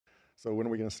So when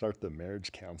are we going to start the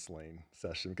marriage counseling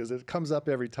session? Because it comes up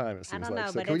every time, it I seems don't like.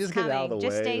 know, So but can we it's just get it out of coming. the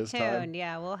Just way stay this time? tuned.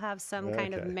 Yeah, we'll have some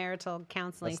kind of Okay. marital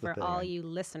counseling That's the for thing. all you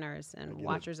listeners I and get it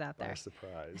watchers out by there.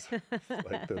 surprise. It's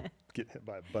like the getting hit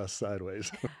by a bus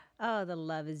sideways. Oh, the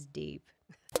love is deep.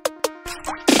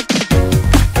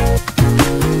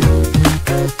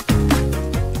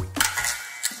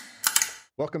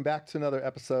 Welcome back to another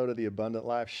episode of the Abundant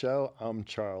Life Show. I'm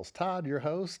Charles Todd, your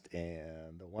host,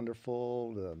 and the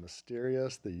wonderful, the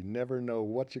mysterious, the you never know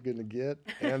what you're going to get,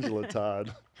 Angela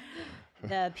Todd.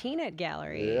 The peanut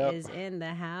gallery Yep. is in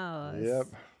the house. Yep.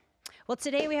 Well,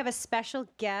 today we have a special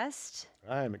guest.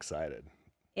 I am excited.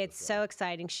 It's so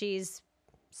exciting. She's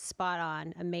spot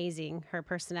on, amazing. Her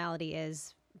personality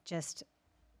is just,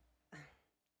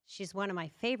 she's one of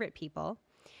my favorite people.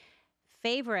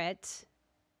 Favorite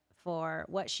for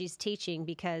what she's teaching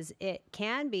because it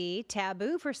can be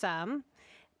taboo for some,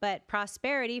 but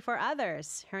prosperity for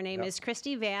others. Her name is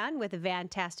Christy Vann with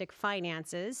Vantastic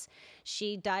Finances.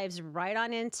 She dives right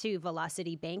on into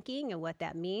velocity banking and what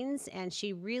that means, and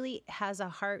she really has a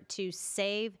heart to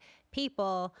save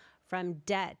people from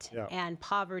debt and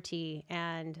poverty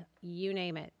and you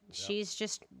name it. She's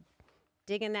just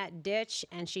digging that ditch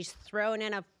and she's throwing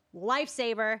in a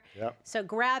lifesaver. So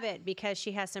grab it because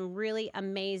she has some really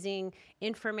amazing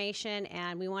information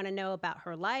and we want to know about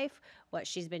her life, what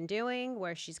she's been doing,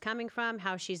 where she's coming from,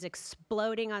 how she's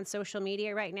exploding on social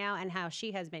media right now, and how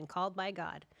she has been called by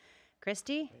God.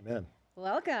 Christy? Amen.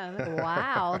 Welcome.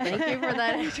 Wow, thank you for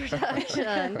that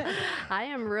introduction. I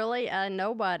am really a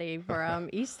nobody from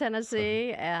East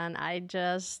Tennessee, and I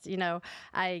just,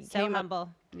 I So came humble. up.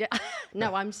 Yeah,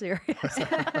 no, I'm serious.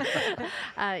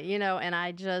 And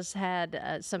I just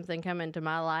had something come into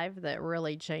my life that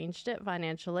really changed it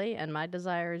financially, and my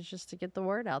desire is just to get the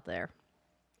word out there.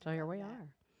 So here we are.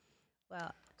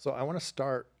 Well, So I want to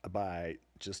start by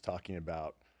just talking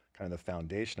about kind of the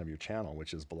foundation of your channel,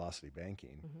 which is velocity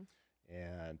banking,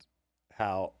 and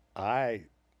how I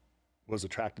was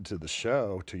attracted to the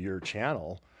show, to your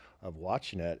channel, of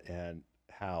watching it, and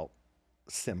how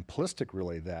simplistic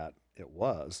really that it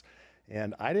was.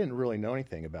 And I didn't really know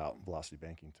anything about velocity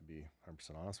banking, to be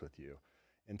 100% honest with you,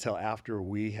 until after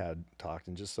we had talked.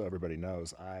 And just so everybody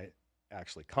knows, I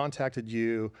actually contacted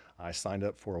you. I signed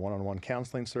up for a one-on-one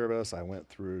counseling service. I went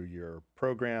through your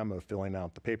program of filling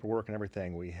out the paperwork and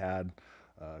everything. We had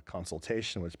a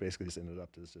consultation, which basically just ended up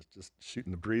as just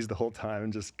shooting the breeze the whole time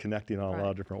and just connecting on a lot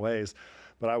of different ways.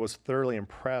 But I was thoroughly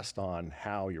impressed on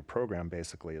how your program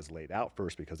basically is laid out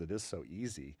first, because it is so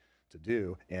easy to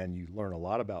do, and you learn a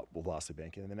lot about velocity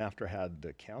banking. And then after I had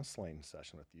the counseling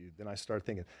session with you, then I started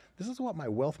thinking, this is what my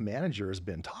wealth manager has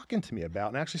been talking to me about,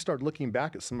 and I actually started looking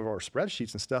back at some of our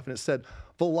spreadsheets and stuff, and it said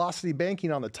velocity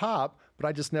banking on the top, but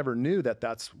I just never knew that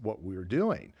that's what we were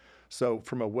doing. So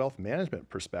from a wealth management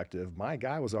perspective, my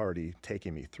guy was already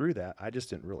taking me through that. I just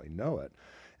didn't really know it.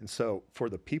 And so for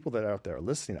the people that are out there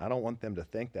listening, I don't want them to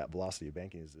think that velocity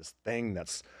banking is this thing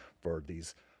that's for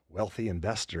these wealthy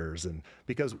investors, and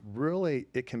because really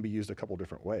it can be used a couple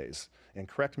different ways. And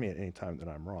correct me at any time that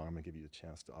I'm wrong. I'm gonna give you a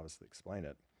chance to obviously explain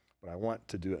it, but I want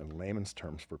to do it in layman's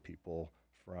terms for people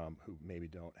who maybe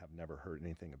have never heard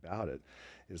anything about it,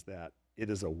 is that it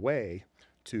is a way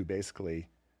to basically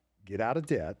get out of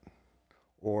debt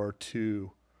or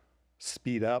to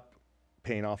speed up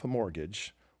paying off a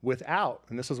mortgage without,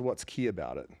 and this is what's key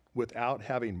about it, without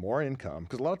having more income.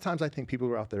 Because a lot of times I think people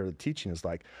who are out there teaching is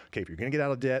like, okay, if you're gonna get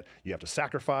out of debt, you have to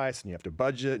sacrifice and you have to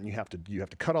budget and you have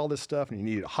to cut all this stuff, and you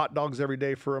need hot dogs every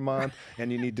day for a month,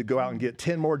 and you need to go out and get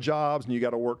 10 more jobs, and you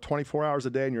got to work 24 hours a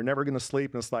day, and you're never gonna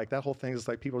sleep. And it's like, that whole thing is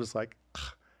like, people are just like,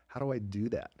 how do I do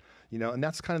that? And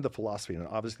that's kind of the philosophy. And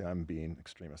obviously I'm being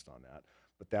extremist on that,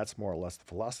 but that's more or less the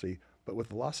philosophy. But with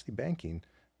velocity banking,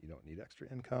 you don't need extra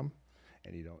income,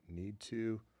 and you don't need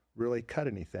to really cut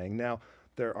anything. Now,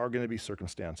 there are going to be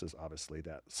circumstances, obviously,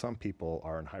 that some people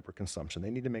are in hyperconsumption. They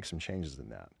need to make some changes in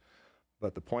that.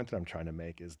 But the point that I'm trying to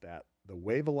make is that the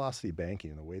way velocity banking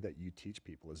and the way that you teach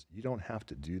people is you don't have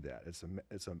to do that.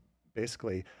 It's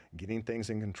basically getting things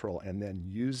in control and then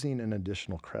using an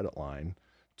additional credit line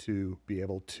to be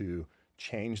able to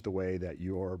change the way that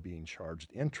you're being charged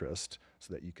interest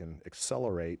so that you can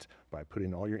accelerate by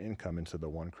putting all your income into the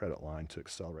one credit line to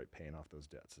accelerate paying off those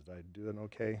debts. Did I do an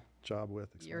okay job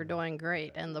with explaining? You're doing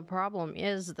great. And the problem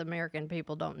is the American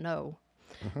people don't know.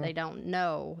 They don't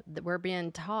know that we're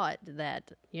being taught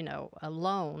that, a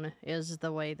loan is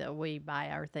the way that we buy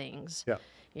our things. Yeah.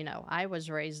 I was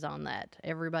raised on that.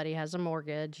 Everybody has a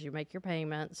mortgage, you make your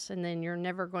payments, and then you're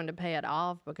never going to pay it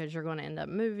off because you're going to end up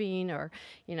moving or,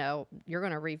 you're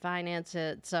going to refinance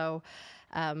it. So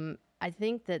I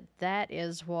think that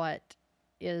is what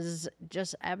is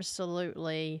just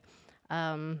absolutely,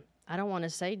 I don't want to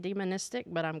say demonistic,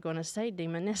 but I'm going to say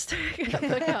demonistic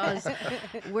because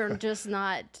we're just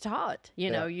not taught.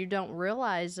 You know, you don't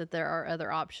realize that there are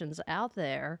other options out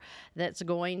there that's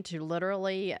going to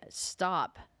literally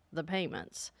stop the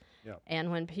payments. Yeah.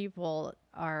 And when people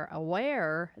are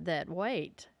aware that,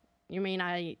 wait, you mean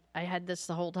I had this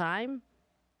the whole time?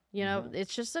 You know,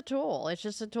 it's just a tool. It's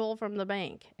just a tool from the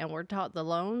bank. And we're taught the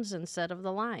loans instead of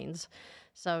the lines.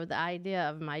 So the idea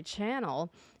of my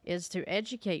channel is to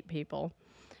educate people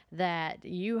that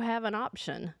you have an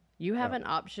option. You have an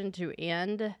option to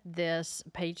end this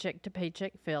paycheck to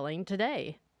paycheck feeling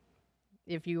today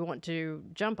if you want to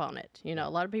jump on it. You know,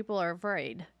 a lot of people are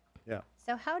afraid. Yeah.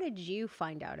 So how did you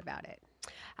find out about it?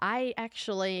 I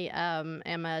actually am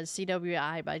a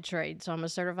CWI by trade, so I'm a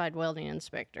certified welding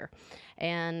inspector.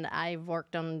 And I've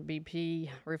worked on BP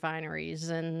refineries,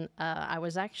 and I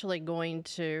was actually going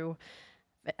to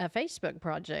a Facebook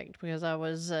project because I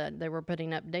was they were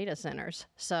putting up data centers.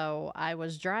 So I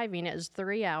was driving. It was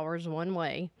 3 hours one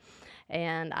way,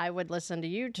 and I would listen to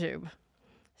YouTube.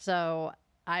 So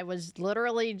I was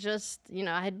literally just, you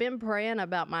know, I had been praying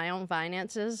about my own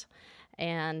finances,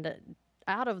 and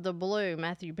out of the blue,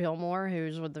 Matthew Pillmore,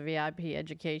 who's with the VIP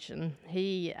education,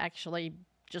 he actually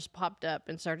just popped up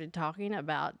and started talking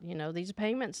about, you know, these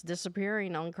payments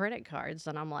disappearing on credit cards.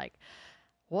 And I'm like,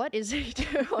 what is he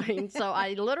doing? So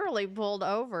I literally pulled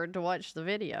over to watch the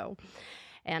video.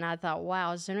 And I thought,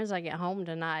 wow, as soon as I get home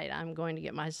tonight, I'm going to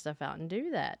get my stuff out and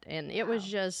do that. And it was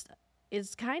just,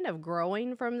 it's kind of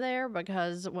growing from there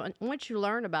because once you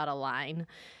learn about a line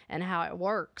and how it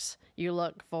works, you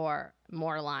look for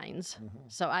more lines.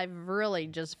 So I've really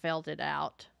just felt it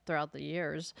out throughout the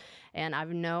years. And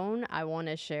I've known I want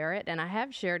to share it. And I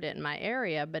have shared it in my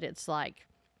area, but it's like,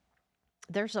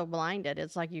 they're so blinded.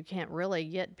 It's like you can't really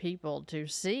get people to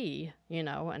see, you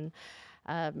know,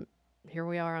 and here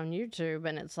we are on YouTube,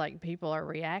 and it's like people are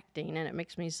reacting, and it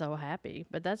makes me so happy.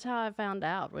 But that's how I found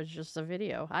out, was just a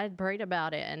video. I had prayed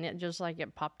about it, and it just like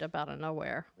it popped up out of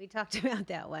nowhere. We talked about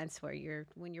that once, where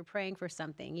when you're praying for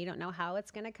something, you don't know how it's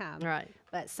going to come, Right.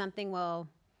 but something will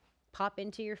pop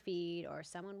into your feed, or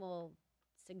someone will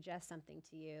suggest something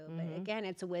to you. But again,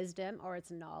 it's wisdom or it's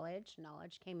knowledge.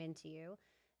 Knowledge came into you,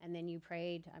 and then you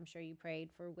prayed. I'm sure you prayed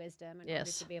for wisdom in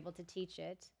order to be able to teach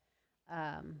it.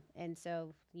 And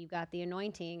so you got the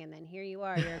anointing, and then here you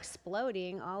are, you're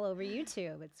exploding all over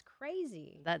YouTube. It's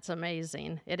crazy. That's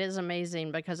amazing. It is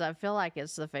amazing because I feel like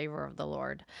it's the favor of the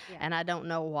Lord. Yeah. And I don't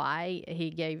know why he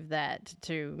gave that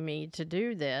to me to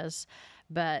do this,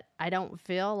 but I don't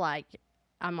feel like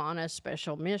I'm on a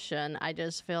special mission. I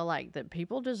just feel like that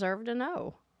people deserve to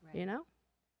know, you know?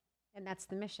 And that's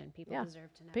the mission. People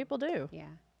deserve to know. People do. Yeah.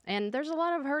 And there's a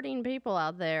lot of hurting people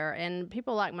out there, and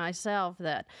people like myself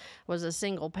that was a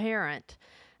single parent.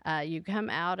 You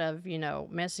come out of, you know,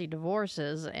 messy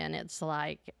divorces, and it's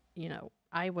like, you know,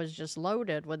 I was just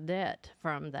loaded with debt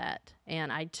from that.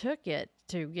 And I took it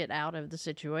to get out of the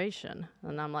situation.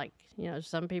 And I'm like, you know,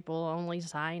 some people only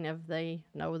sign if they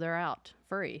know they're out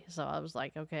free. So I was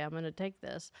like, okay, I'm going to take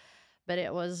this. But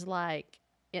it was like,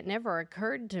 it never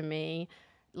occurred to me,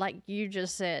 like you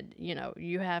just said, you know,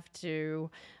 you have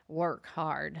to work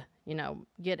hard, you know,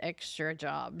 get extra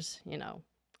jobs, you know,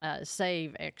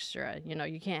 save extra. You know,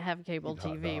 you can't have cable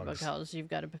TV because you've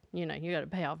got to, you know, you got to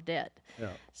pay off debt. Yeah.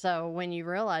 So when you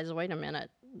realize, wait a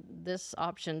minute, this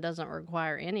option doesn't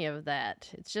require any of that,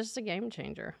 it's just a game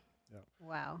changer. Yeah.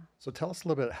 Wow. So tell us a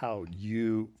little bit how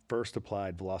you first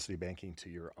applied velocity banking to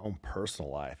your own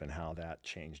personal life and how that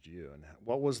changed you, and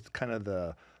what was kind of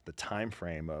the time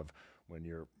frame of when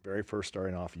you're very first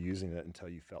starting off using it until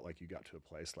you felt like you got to a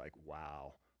place like,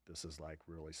 wow, this is like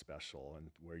really special, and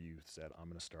where you said, I'm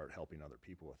going to start helping other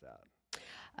people with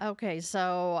that? Okay,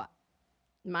 so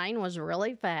mine was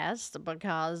really fast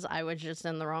because I was just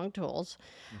in the wrong tools.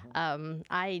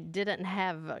 I didn't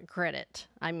have credit.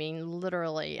 I mean,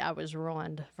 literally, I was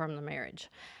ruined from the marriage.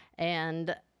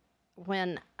 And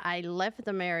when I left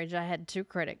the marriage, I had 2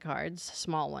 credit cards,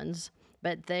 small ones,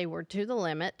 but they were to the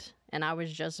limit, and I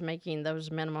was just making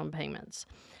those minimum payments.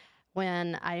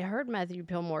 When I heard Matthew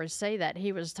Pillmore say that,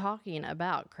 he was talking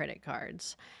about credit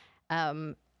cards.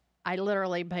 I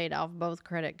literally paid off both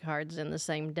credit cards in the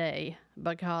same day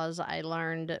because I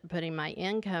learned putting my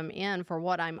income in for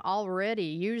what I'm already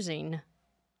using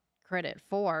credit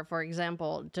for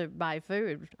example, to buy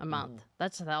food a month.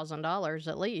 That's $1,000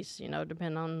 at least, you know,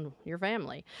 depending on your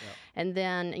family. And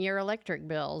then your electric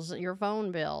bills, your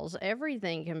phone bills,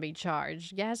 everything can be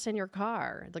charged. Gas in your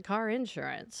car, the car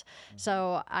insurance.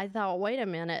 So I thought, wait a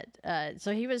minute.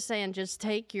 So he was saying, just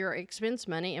take your expense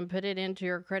money and put it into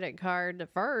your credit card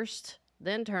first,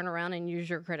 then turn around and use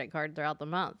your credit card throughout the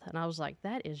month. And I was like,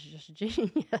 that is just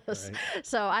genius. Right.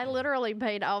 So I literally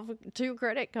paid off 2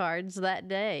 credit cards that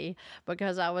day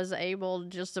because I was able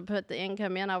just to put the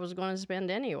income in I was going to spend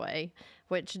anyway,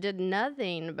 which did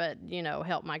nothing but,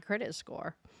 help my credit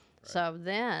score. So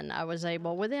then I was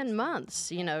able, within months,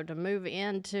 to move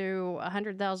into a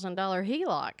 $100,000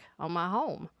 HELOC on my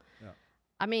home. Yeah.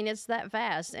 I mean, it's that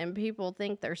fast, and people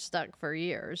think they're stuck for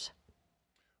years.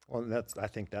 Well, I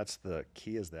think that's the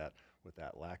key, is that with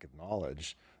that lack of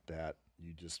knowledge, that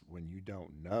you just, when you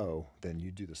don't know, then you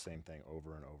do the same thing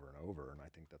over and over and over. And I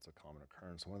think that's a common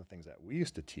occurrence. One of the things that we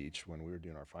used to teach when we were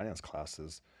doing our finance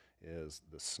classes is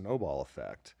the snowball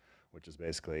effect, which is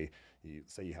basically, you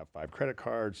say you have 5 credit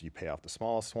cards, you pay off the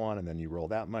smallest one, and then you roll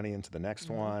that money into the next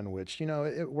one, which,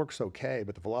 it works okay.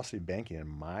 But the velocity banking, in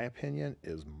my opinion,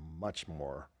 is much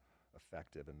more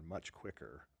effective and much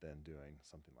quicker than doing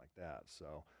something like that.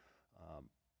 So,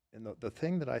 and the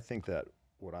thing that I think that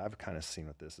what I've kind of seen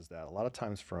with this is that a lot of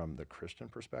times from the Christian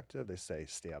perspective, they say,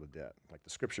 stay out of debt. Like the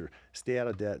scripture, stay out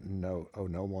of debt and owe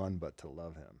no one but to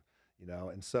love him,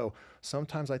 And so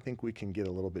sometimes I think we can get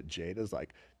a little bit jaded, as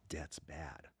like, debt's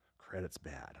bad, credit's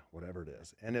bad, whatever it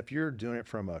is. And if you're doing it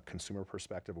from a consumer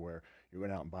perspective, where you're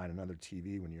going out and buying another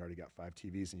TV when you already got 5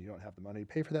 TVs and you don't have the money to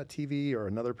pay for that TV or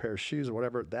another pair of shoes or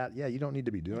whatever, you don't need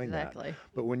to be doing that.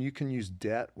 But when you can use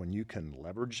debt, when you can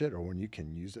leverage it, or when you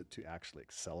can use it to actually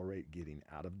accelerate getting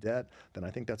out of debt, then I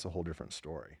think that's a whole different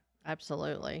story.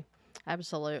 Absolutely.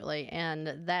 Absolutely.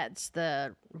 And that's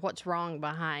what's wrong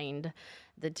behind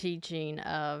the teaching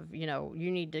of,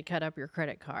 you need to cut up your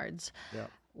credit cards. Yeah.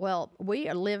 Well,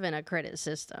 we live in a credit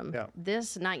system. Yeah.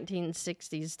 This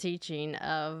 1960s teaching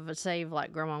of save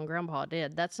like Grandma and Grandpa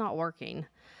did, that's not working.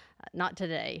 Not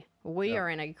today. We are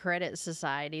in a credit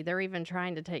society. They're even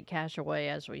trying to take cash away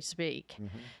as we speak.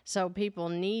 So people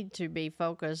need to be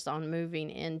focused on moving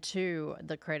into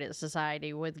the credit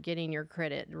society with getting your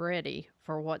credit ready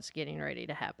for what's getting ready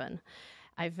to happen.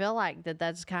 I feel like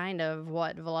that's kind of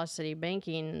what Velocity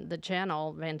Banking, the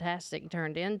channel, Fantastic,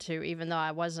 turned into, even though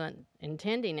I wasn't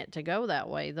intending it to go that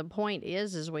way. The point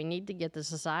is we need to get the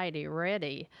society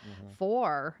ready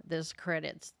for this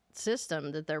credit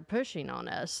system that they're pushing on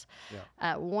us.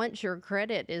 Once your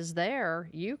credit is there,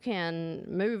 you can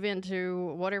move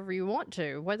into whatever you want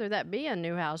to, whether that be a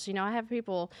new house. I have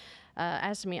people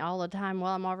ask me all the time,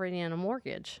 well, I'm already in a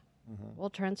mortgage. We'll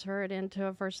transfer it into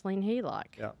a first lien HELOC.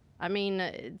 Yeah. I mean,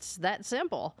 it's that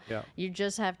simple. Yeah. You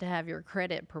just have to have your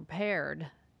credit prepared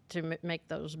to make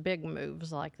those big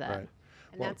moves like that. Right.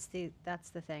 And that's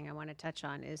the thing I want to touch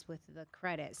on, is with the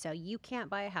credit. So you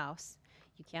can't buy a house,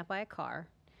 you can't buy a car,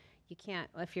 you can't,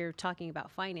 if you're talking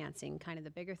about financing, kind of the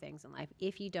bigger things in life,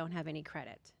 if you don't have any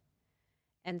credit.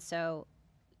 And so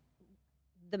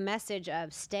the message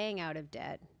of staying out of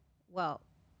debt, well,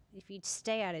 if you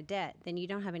stay out of debt, then you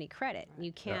don't have any credit.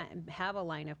 You can't have a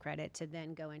line of credit to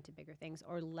then go into bigger things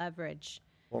or leverage.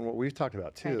 Well, and what we've talked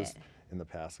about too credit. is in the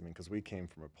past, because we came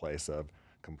from a place of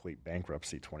complete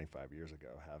bankruptcy 25 years ago,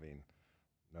 having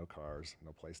no cars,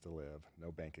 no place to live,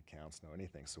 no bank accounts, no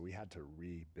anything. So we had to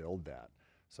rebuild that.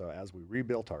 So as we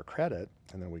rebuilt our credit,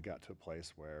 and then we got to a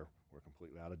place where we're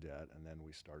completely out of debt, and then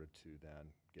we started to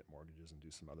then get mortgages and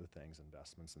do some other things,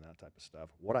 investments and that type of stuff.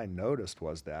 What I noticed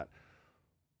was that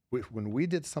when we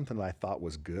did something that I thought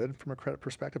was good from a credit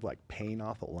perspective, like paying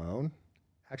off a loan,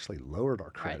 actually lowered our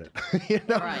credit.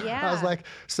 Right. Yeah. I was like,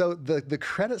 so the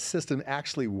credit system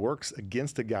actually works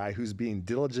against a guy who's being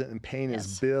diligent and paying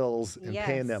his bills and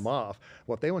paying them off.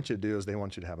 What they want you to do is they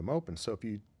want you to have them open. So if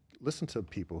you listen to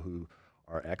people who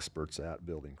are experts at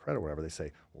building credit or whatever, they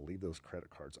say, well, leave those credit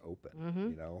cards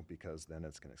open, because then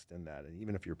it's going to extend that. And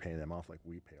even if you're paying them off, like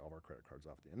we pay all of our credit cards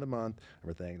off at the end of the month,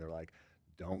 everything, they're like,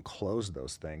 don't close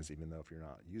those things, even though if you're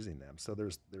not using them. So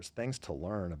there's things to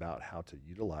learn about how to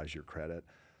utilize your credit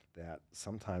that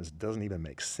sometimes doesn't even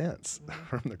make sense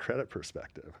from the credit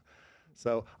perspective.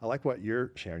 So I like what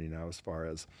you're sharing, as far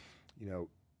as,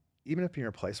 even if you're in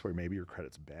a place where maybe your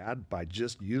credit's bad, by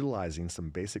just utilizing some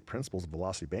basic principles of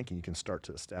velocity banking, you can start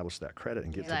to establish that credit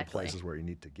and get to the places where you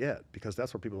need to get. Because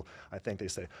that's what people, I think they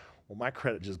say, well, my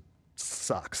credit just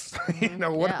sucks.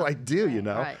 What do I do?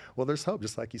 Right. Well, there's hope.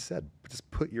 Just like you said,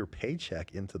 just put your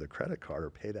paycheck into the credit card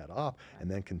or pay that off, and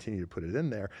then continue to put it in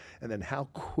there. And then how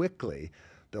quickly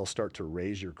they'll start to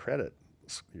raise your credit,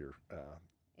 your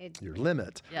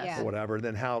limit or whatever.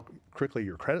 Then how quickly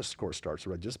your credit score starts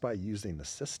just by using the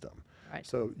system. Right.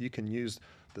 So you can use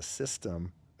the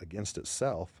system against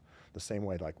itself the same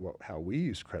way like how we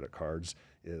use credit cards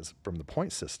is from the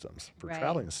point systems for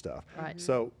traveling and stuff. Right.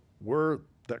 So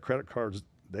that credit cards,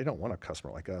 they don't want a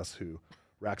customer like us who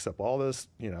racks up all this,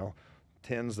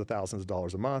 tens of thousands of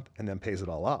dollars a month and then pays it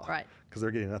all off. Right. Because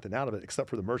they're getting nothing out of it except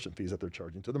for the merchant fees that they're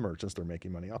charging to the merchants. They're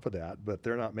making money off of that, but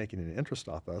they're not making any interest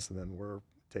off us, and then we're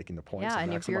taking the points Yeah,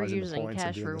 and and if you're maximizing the using points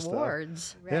cash and doing the stuff.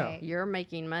 rewards, Right. you're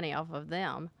making money off of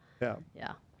them. Yeah.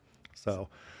 Yeah. So,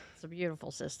 It's a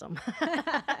beautiful system.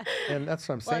 and that's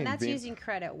what I'm Well, saying. and that's being- using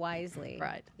credit wisely.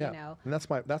 Right. yeah. You know. And that's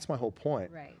my whole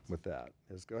point Right. with that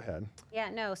is go ahead. Yeah,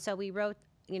 no. So we wrote,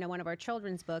 one of our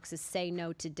children's books is Say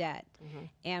No to Debt.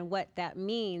 And what that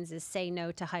means is say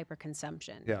no to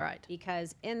hyperconsumption. Yeah. Right.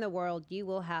 Because in the world, you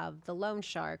will have the loan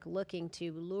shark looking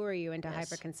to lure you into Yes.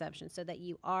 hyperconsumption so that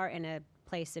you are in a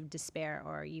place of despair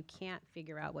or you can't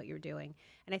figure out what you're doing.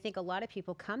 And I think a lot of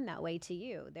people come that way to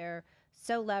you. They're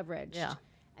so leveraged. Yeah.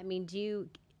 I mean, do you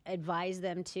advise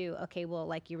them to, okay, well,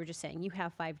 like you were just saying, you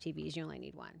have 5 TVs, you only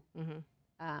need one.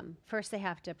 First, they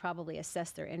have to probably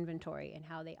assess their inventory and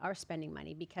how they are spending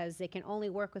money because they can only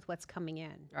work with what's coming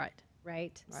in, Right.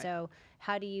 right? Right. So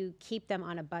how do you keep them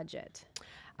on a budget?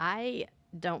 I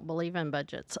don't believe in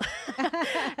budgets.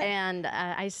 And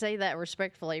I say that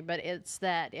respectfully, but it's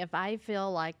that if I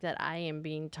feel like that I am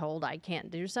being told I can't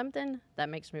do something, that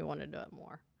makes me want to do it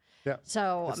more. Yeah.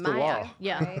 So It's the law.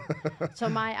 yeah. So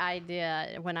my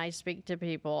idea when I speak to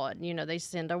people, they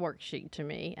send a worksheet to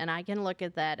me, and I can look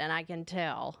at that and I can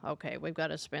tell, okay, we've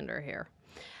got a spender here.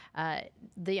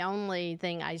 The only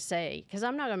thing I say, because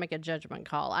I'm not going to make a judgment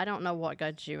call. I don't know what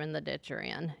got you in the debt you're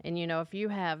in. And, if you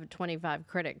have 25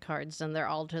 credit cards and they're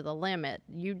all to the limit,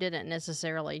 you didn't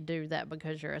necessarily do that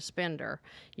because you're a spender.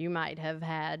 You might have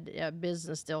had a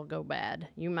business deal go bad.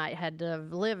 You might had to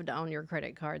have lived on your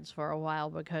credit cards for a while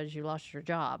because you lost your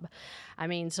job. I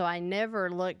mean, so I never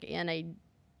look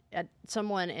at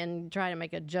someone and try to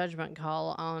make a judgment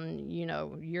call on,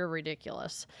 you're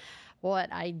ridiculous.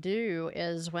 What I do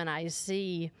is when I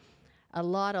see a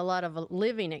lot of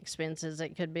living expenses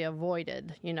that could be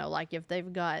avoided, like if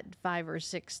they've got 5 or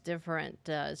 6 different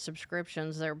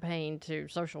subscriptions they're paying to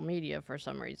social media for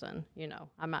some reason,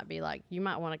 I might be like, you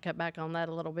might want to cut back on that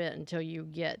a little bit until you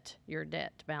get your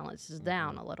debt balances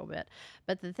down a little bit.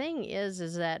 But the thing is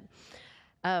that,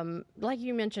 like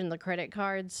you mentioned, the credit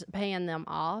cards, paying them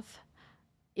off.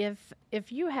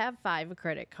 If you have 5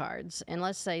 credit cards and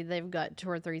let's say they've got $2,000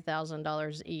 or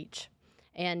 $3,000 each,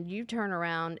 and you turn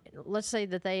around, let's say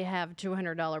that they have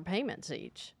 $200 payments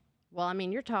each. Well, I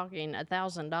mean, you're talking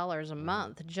 $1,000 a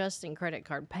month just in credit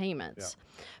card payments.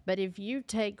 Yeah. But if you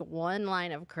take one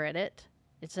line of credit,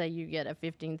 let's say you get a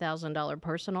 $15,000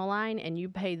 personal line and you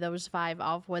pay those 5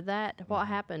 off with that, what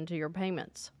happened to your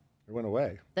payments? It went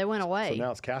away. They went away. So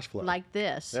now it's cash flow. Like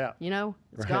this. Yeah. It's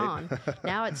Right. gone.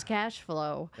 Now it's cash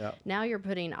flow. Yeah. Now you're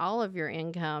putting all of your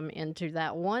income into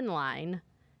that one line.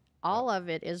 All of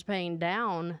it is paying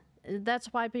down. That's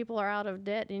why people are out of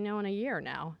debt, in a year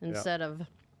now instead of,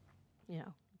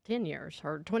 10 years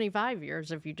or 25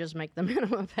 years if you just make the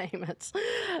minimum payments.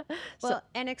 Well,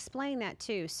 and explain that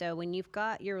too. So when you've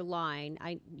got your line,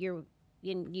 you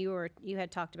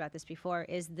had talked about this before,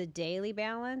 is the daily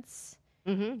balance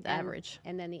The average.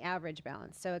 and then the average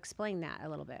balance. So explain that a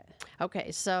little bit.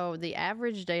 Okay, so the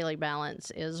average daily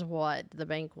balance is what the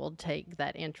bank will take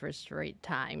that interest rate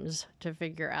times to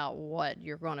figure out what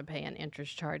you're going to pay in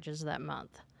interest charges that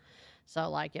month. So,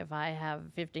 like if I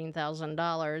have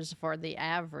 $15,000 for the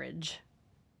average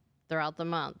throughout the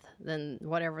month, then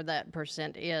whatever that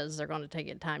percent is, they're going to take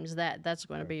it times that. That's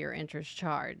going to be your interest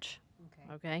charge.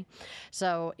 Okay,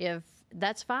 so if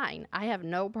that's fine. I have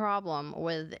no problem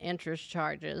with interest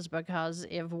charges because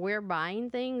if we're buying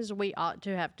things, we ought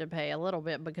to have to pay a little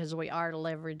bit because we are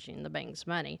leveraging the bank's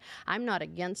money. I'm not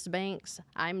against banks.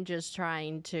 I'm just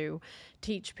trying to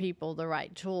teach people the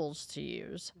right tools to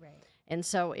use. Right. And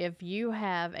so if you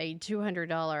have a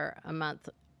 $200 a month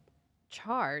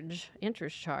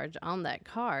interest charge on that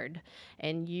card,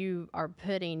 and you are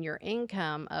putting your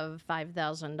income of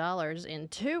 $5,000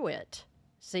 into it,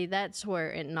 see, that's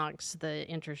where it knocks the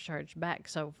interest charge back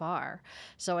so far.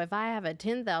 So if I have a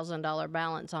 $10,000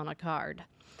 balance on a card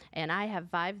and I have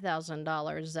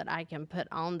 $5,000 that I can put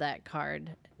on that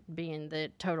card, being the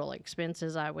total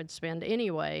expenses I would spend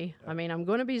anyway. I mean, I'm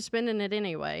going to be spending it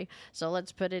anyway, so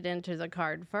let's put it into the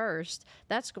card first.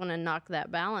 That's going to knock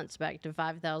that balance back to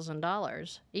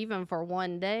 $5,000. Even for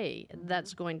one day,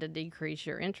 that's going to decrease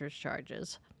your interest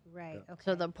charges. Right. Okay.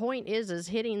 So the point is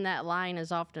hitting that line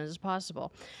as often as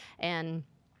possible. And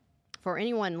for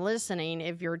anyone listening,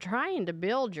 if you're trying to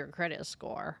build your credit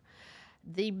score,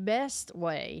 the best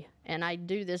way, and I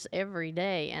do this every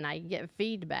day and I get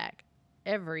feedback,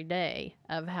 every day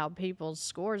of how people's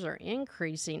scores are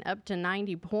increasing up to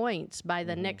 90 points by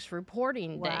the next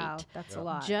reporting Wow, date. that's a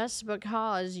lot. Just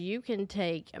because you can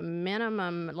take a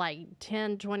minimum like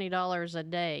 $10, $20 a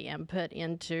day and put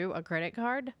into a credit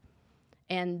card,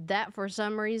 and that for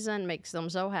some reason makes them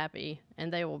so happy,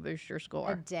 and they will boost your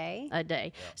score. A day? A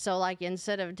day. So like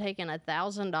instead of taking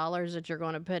 $1,000 that you're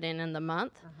going to put in the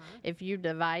month, if you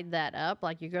divide that up,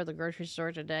 like you go to the grocery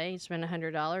store today, you spend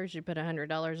 $100, you put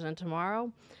 $100 in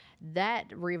tomorrow,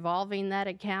 that revolving that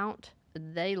account,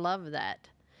 they love that.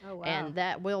 Oh, wow. And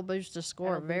that will boost the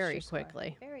score That'll boost very your score.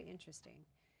 quickly. Very interesting.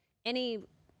 Any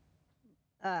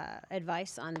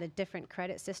advice on the different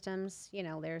credit systems? You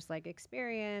know, there's like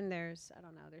Experian, there's, I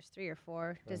don't know, there's 3 or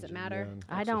 4. Does it matter?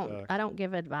 I don't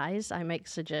give advice. I make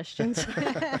suggestions.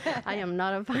 I am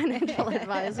not a financial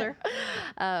advisor.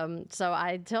 So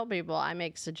I tell people I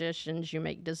make suggestions, you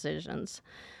make decisions.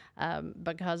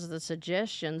 Because the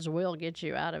suggestions will get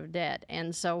you out of debt.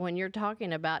 And so when you're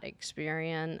talking about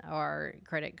Experian or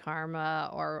Credit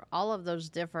Karma or all of those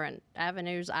different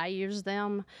avenues, I use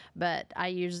them, but I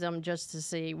use them just to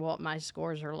see what my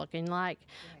scores are looking like.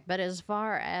 Right. But as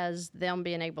far as them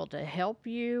being able to help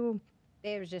you,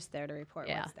 they were just there to report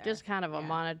what's there. Just kind of a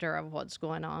monitor of what's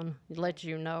going on, let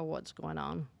you know what's going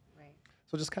on. Right.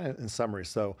 So just kind of in summary,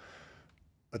 so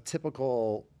a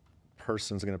typical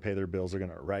person's going to pay their bills. They're going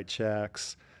to write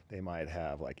checks. They might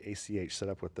have like ACH set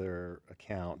up with their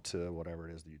account to whatever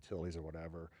it is, the utilities or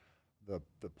whatever.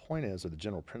 The point is, or the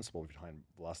general principle behind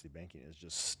velocity banking is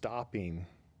just stopping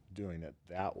doing it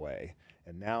that way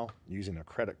and now using a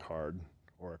credit card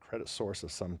or a credit source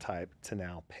of some type to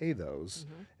now pay those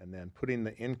and then putting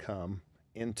the income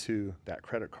into that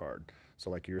credit card. So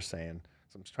like you're saying,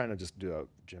 so I'm just trying to just do a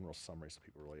general summary so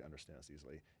people really understand this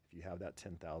easily. If you have that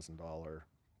 $10,000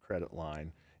 credit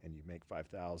line and you make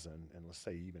 $5,000, and let's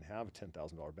say you even have a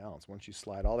 $10,000 balance, once you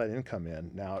slide all that income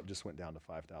in, now it just went down to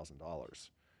 $5,000.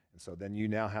 And so then you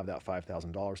now have that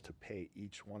 $5,000 to pay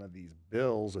each one of these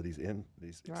bills or these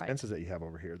expenses that you have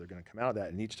over here. They're going to come out of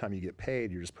that, and each time you get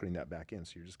paid, you're just putting that back in.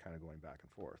 So you're just kind of going back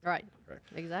and forth. Right.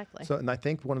 Exactly. So, and I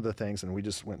think one of the things, and we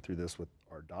just went through this with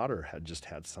our daughter, had just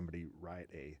had somebody write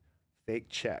a fake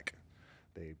check.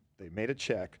 They made a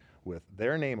check with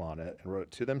their name on it and wrote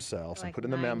it to themselves and put in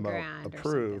the memo,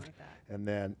 approved, like and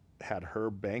then had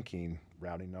her banking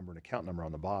routing number and account number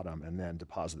on the bottom, and then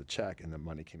deposit the check, and the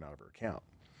money came out of her account.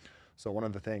 So one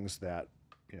of the things that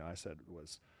I said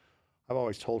was, I've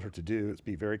always told her to do is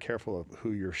be very careful of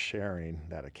who you're sharing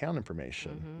that account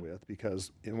information with,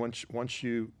 because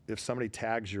if somebody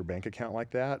tags your bank account like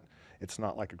that, it's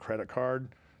not like a credit card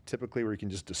typically where you can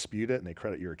just dispute it and they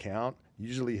credit your account.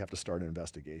 Usually you have to start an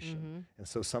investigation. And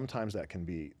so sometimes that can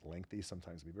be lengthy,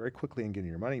 sometimes be very quickly in getting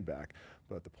your money back.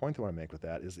 But the point I want to make with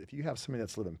that is if you have somebody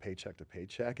that's living paycheck to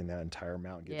paycheck and that entire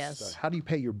amount gets stuck, how do you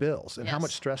pay your bills and how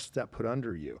much stress does that put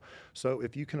under you? So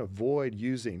if you can avoid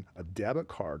using a debit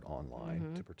card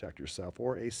online to protect yourself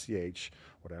or ACH,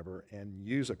 whatever, and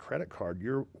use a credit card,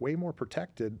 you're way more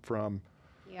protected from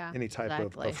any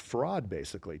type of fraud,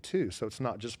 basically, too. So it's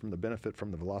not just from the benefit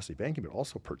from the velocity banking, but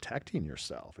also protecting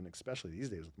yourself. And especially these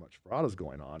days with much fraud is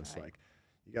going on, it's like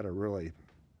you got to really,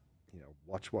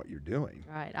 watch what you're doing.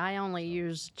 Right. I only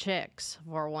use checks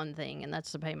for one thing, and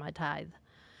that's to pay my tithe.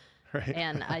 Right.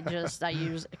 And I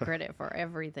use credit for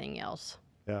everything else.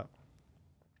 Yeah.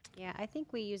 Yeah, I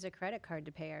think we use a credit card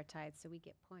to pay our tithes, so we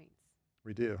get points.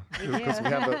 We do. Because we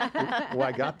have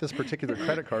I got this particular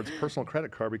credit card, it's a personal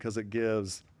credit card, because it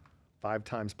gives 5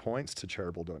 times points to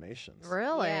charitable donations.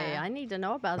 Really? Yeah. I need to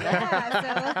know about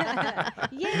that.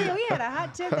 We had a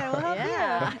hot tip that will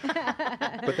help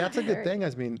you. But that's a good thing.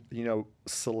 I mean,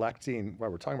 selecting,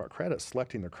 while we're talking about credit,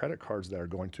 selecting the credit cards that are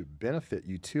going to benefit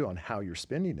you too on how your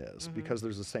spending is, because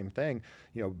there's the same thing.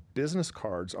 Business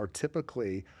cards are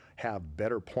typically have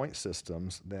better point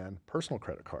systems than personal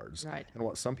credit cards. Right. And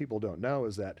what some people don't know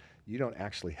is that you don't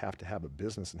actually have to have a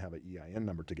business and have an EIN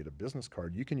number to get a business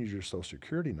card. You can use your social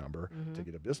security number to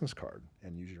get a business card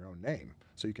and use your own name.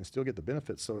 So you can still get the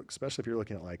benefits. So especially if you're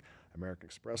looking at like American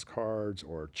Express cards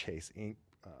or Chase Inc.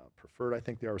 Preferred, I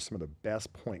think they are some of the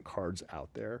best point cards out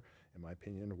there, in my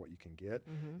opinion, of what you can get,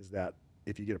 is that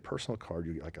if you get a personal card,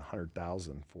 you get like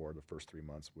 $100,000 for the first 3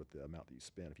 months with the amount that you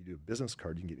spend. If you do a business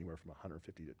card, you can get anywhere from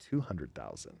 $150,000 to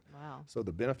 $200,000. Wow. So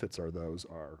the benefits are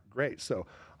great. So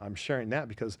I'm sharing that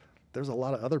because there's a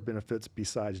lot of other benefits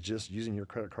besides just using your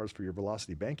credit cards for your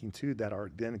velocity banking too, that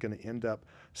are then going to end up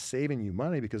saving you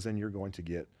money, because then you're going to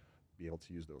be able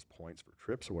to use those points for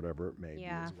trips or whatever it may be.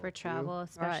 As well for travel, too.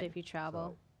 especially if you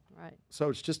travel. So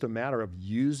it's just a matter of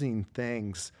using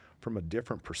things from a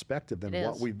different perspective than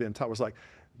what we've been taught. It was like,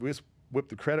 we just whip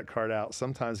the credit card out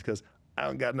sometimes because I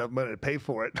don't got enough money to pay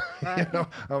for it. Right.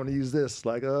 I want to use this.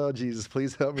 Like, oh, Jesus,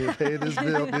 please help me pay this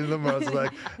bill at the end of the month. It's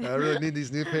like, I really need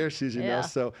these new pair of shoes, you know? Yeah.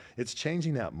 So it's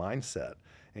changing that mindset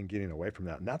and getting away from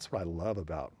that. And that's what I love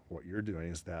about what you're doing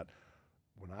is that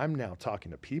when I'm now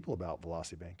talking to people about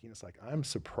velocity banking, it's like, I'm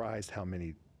surprised how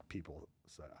many people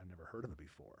say, I've never heard of it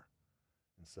before.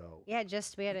 And so, Yeah,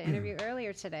 we had an interview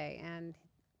earlier today and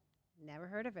never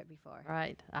heard of it before.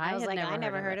 Right. I was had like, I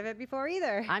never heard of it before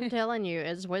either. I'm telling you,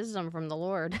 it's wisdom from the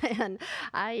Lord. And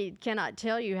I cannot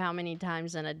tell you how many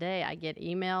times in a day I get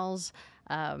emails,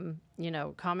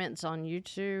 comments on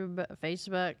YouTube,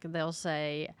 Facebook. They'll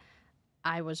say,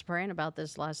 I was praying about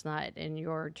this last night and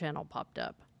your channel popped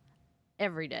up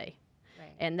every day.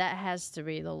 Right. And that has to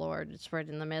be the Lord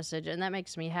spreading the message. And that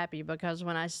makes me happy because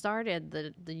when I started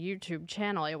the YouTube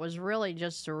channel, it was really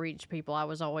just to reach people I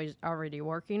was always already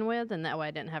working with. And that way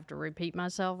I didn't have to repeat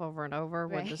myself over and over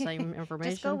with the same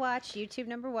information. Just go watch YouTube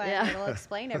 #1. Yeah. It'll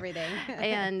explain everything.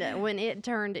 And when it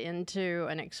turned into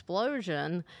an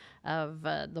explosion of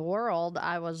the world,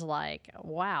 I was like,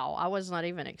 wow, I was not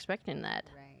even expecting that.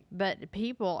 Right. But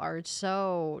people are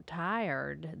so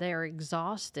tired. They're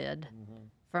exhausted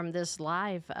from this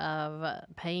life of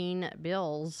paying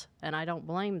bills, and I don't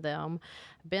blame them.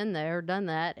 Been there, done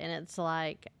that, and it's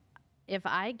like, if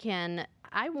I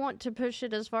want to push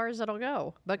it as far as it'll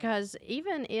go, because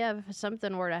even if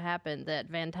something were to happen that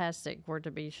Fantastic were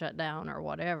to be shut down or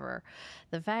whatever,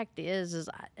 the fact is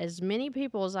as many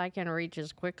people as I can reach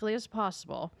as quickly as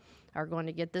possible are going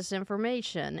to get this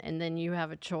information, and then you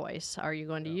have a choice. Are you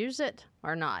going to use it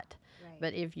or not?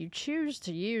 But if you choose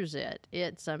to use it,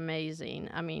 it's amazing.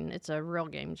 I mean, it's a real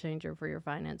game changer for your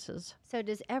finances. So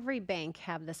does every bank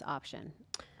have this option,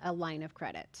 a line of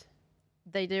credit?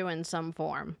 They do in some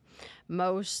form.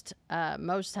 Most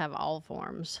have all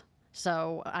forms.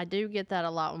 So I do get that a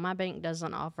lot. When my bank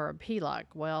doesn't offer a PLOC,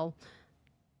 well,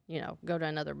 go to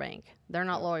another bank. They're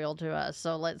not loyal to us,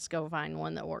 so let's go find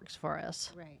one that works for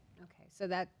us. Right. Okay. So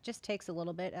that just takes a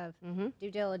little bit of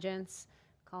due diligence.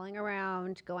 Calling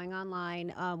around, going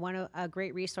online. A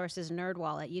great resource is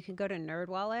NerdWallet. You can go to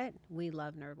NerdWallet. We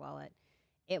love NerdWallet.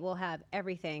 It will have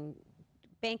everything,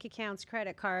 bank accounts,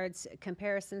 credit cards,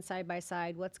 comparison side by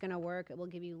side, what's going to work. It will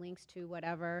give you links to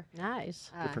whatever.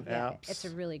 Nice. Different apps. It's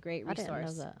a really great I didn't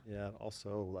resource. know that. Yeah,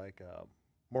 also like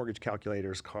mortgage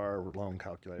calculators, car loan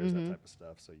calculators, that type of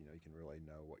stuff. So, you can really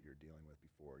know what you're dealing with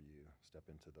before you step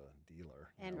into the dealer.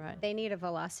 And Right. they need a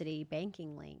Velocity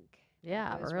banking link.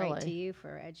 Yeah, It goes really. right to you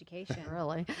for education.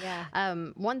 Really. Yeah.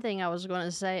 One thing I was going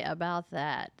to say about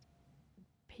that,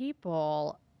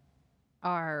 people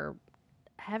are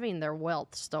having their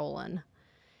wealth stolen.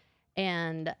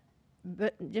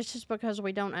 But just because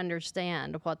we don't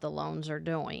understand what the loans are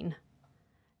doing.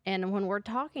 And when we're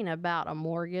talking about a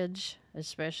mortgage,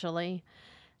 especially,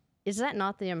 is that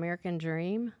not the American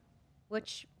dream?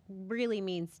 Which really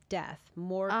means death.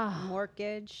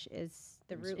 Mortgage is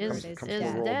the root word is Is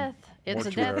death. death? It's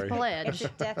a death Mortuary. pledge. It's a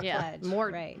death pledge.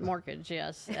 Right. Mortgage,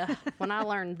 yes. When I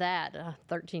learned that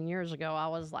 13 years ago, I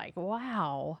was like,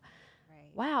 wow.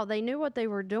 Right. Wow, they knew what they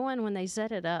were doing when they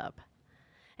set it up.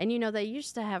 And, they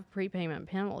used to have prepayment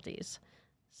penalties.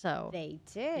 So, They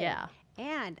did. yeah.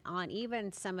 And on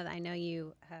even some of I know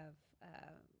you have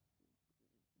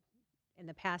in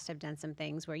the past have done some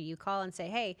things where you call and say,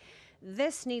 hey,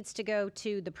 this needs to go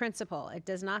to the principal. It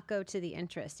does not go to the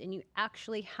interest. And you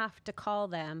actually have to call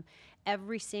them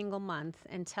every single month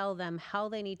and tell them how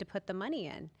they need to put the money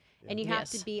in. And you have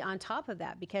Yes. to be on top of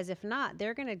that because if not,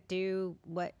 they're going to do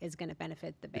what is going to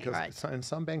benefit the bank. Because Right. in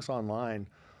some banks online,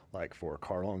 like for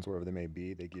car loans, wherever they may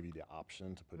be, they give you the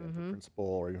option to put in for principal,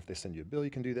 or even if they send you a bill, you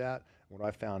can do that. What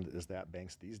I found is that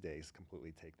banks these days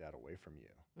completely take that away from you.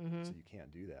 So you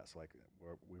can't do that. So like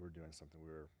we were doing something, we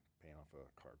were paying off a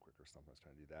car quick or something, I was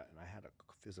trying to do that, and I had to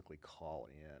physically call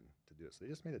in to do it. So they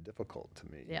just made it difficult to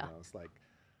me. Yeah. It's like,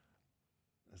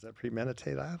 is that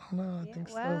premeditated? I don't know. I Yeah,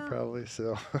 think well, so, probably.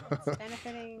 So It's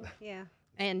benefiting, yeah.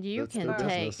 And you That's can their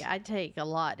take, business. I take a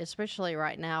lot, especially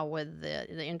right now with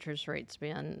the interest rates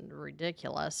being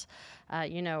ridiculous.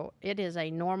 It is a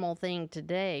normal thing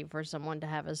today for someone to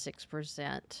have a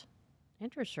 6%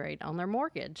 interest rate on their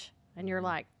mortgage. And you're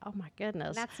like, oh my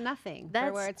goodness. That's nothing for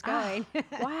That's- where it's going.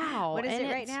 Wow. What is And it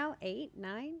right it's- now? 8,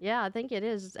 9? Yeah, I think it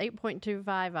is. It's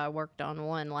 8.25. I worked on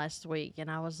one last week, and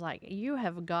I was like, you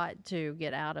have got to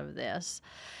get out of this.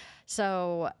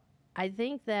 So I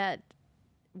think that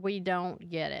we don't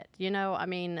get it. They'll have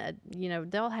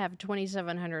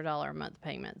 $2,700 a month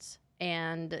payments,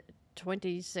 and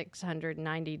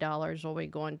 $2,690 will be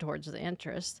going towards the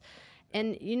interest.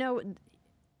 And,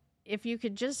 if you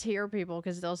could just hear people,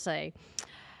 because they'll say,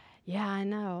 yeah, I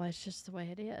know, it's just the way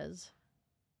it is.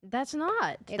 That's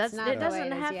not. It's not It the way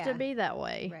doesn't it is, have yeah. to be that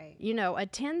way. Right. You know, a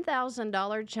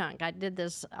 $10,000 chunk. I do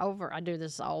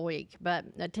this all week, but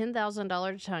a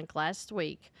 $10,000 chunk last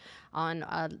week on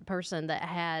a person that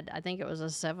had, I think it was a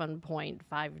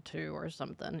 7.52 or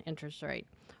something interest rate.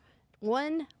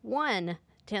 One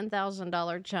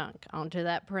 $10,000 chunk onto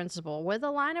that principal with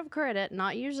a line of credit,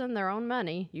 not using their own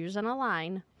money, using a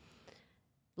line,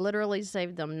 literally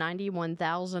saved them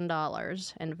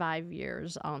 $91,000 in 5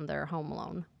 years on their home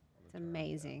loan. It's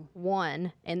amazing.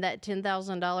 And that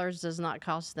 $10,000 does not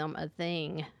cost them a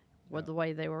thing with the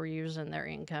way they were using their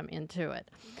income into it.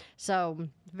 So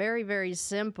very, very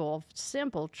simple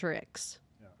tricks.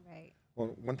 Right. Well,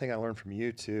 one thing I learned from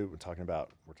you too, we're talking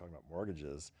about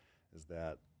mortgages, is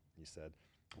that you said,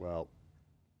 well,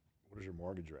 what is your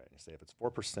mortgage rate? You say if it's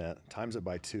 4%, times it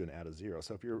by 2 and add a 0.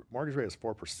 So if your mortgage rate is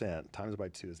 4%, times it by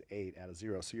 2 is 8, add a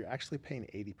 0. So you're actually paying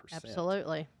 80%.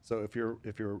 Absolutely. So if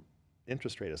your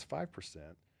interest rate is 5%,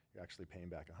 you're actually paying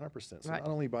back 100%. So Right.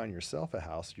 not only buying yourself a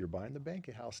house, you're buying the bank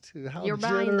a house too. How You're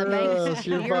buying the bank- generous.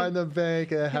 You're you're- buying the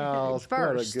bank a house.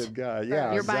 First. What a good guy.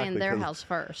 Yeah, You're buying exactly, their 'cause- house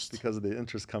first. because the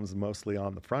interest comes mostly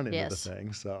on the front end Yes. of the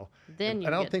thing. So Then and you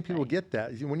I don't get think people paid. get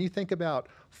that. When you think about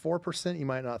 4%, you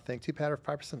might not think 2 or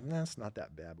 5%. That's not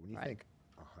that bad. But when you Right. think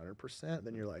 100%,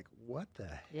 then you're like, what the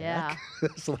Yeah. heck?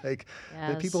 It's like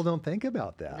that Yes. people don't think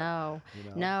about that. No, you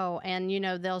know? no, and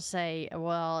they'll say,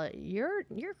 "Well, you're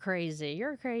crazy.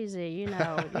 You're crazy.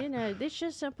 It's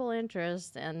just simple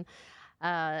interest," and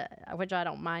which I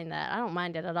don't mind that. I don't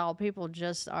mind it at all. People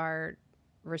just are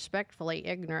respectfully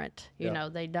ignorant.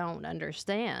 They don't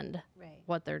understand Right.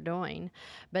 what they're doing.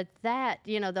 But that,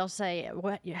 they'll say,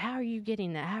 "What? How are you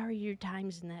getting that? How are you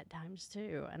timesing that times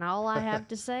 2?" And all I have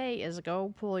to say is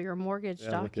go pull your mortgage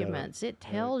Yeah, look at it. documents. It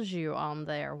tells you on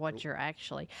there what you're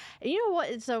actually. And you know what?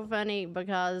 It's so funny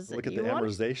because Look at you the want-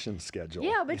 amortization schedule.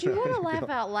 yeah, but you want to laugh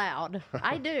out loud.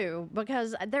 I do,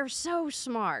 because they're so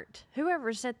smart.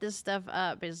 Whoever set this stuff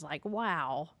up is like,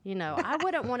 wow. I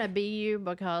wouldn't want to be you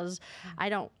because I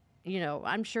don't,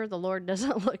 I'm sure the Lord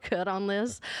doesn't look good on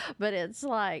this, but it's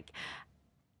like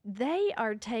they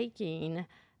are taking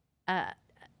a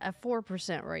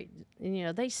 4% rate.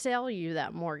 They sell you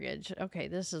that mortgage. Okay,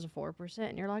 this is 4%.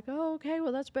 And you're like, oh, okay,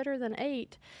 well, that's better than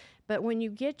 8. But when you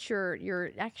get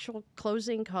your actual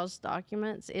closing cost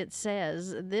documents, it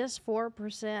says this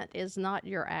 4% is not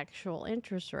your actual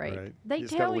interest rate. Right. They You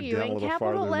just gotta tell look you down a in little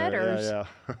capital farther in there. letters,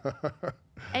 Yeah.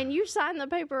 and you sign the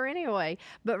paper anyway.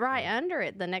 But right under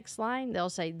it, the next line, they'll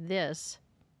say this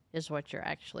is what you're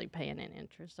actually paying in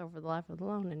interest over the life of the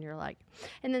loan. And you're like,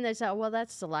 and then they say, oh, well,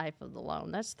 that's the life of the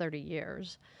loan. That's 30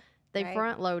 years. They Right.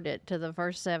 front load it to the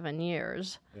first 7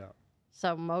 years. Yeah.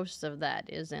 So most of that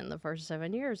is in the first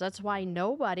 7 years. That's why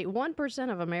 1%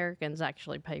 of Americans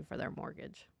actually pay for their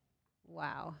mortgage.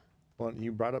 Wow. Well,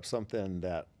 you brought up something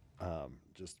that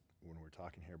just when we were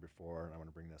talking here before, and I want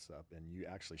to bring this up, and you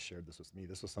actually shared this with me.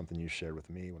 This was something you shared with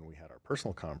me when we had our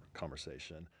personal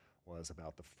conversation, was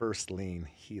about the first lien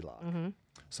HELOC. Mm-hmm.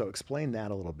 So explain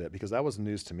that a little bit, because that was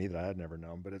news to me that I had never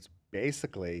known. But it's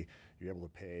basically you're able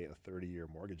to pay a 30-year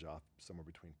mortgage off somewhere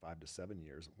between 5 to 7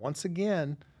 years. Once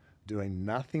again, doing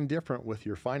nothing different with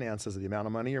your finances, the amount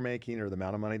of money you're making or the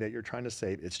amount of money that you're trying to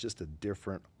save. It's just a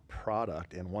different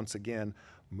product. And once again,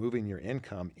 moving your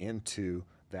income into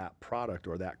that product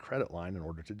or that credit line in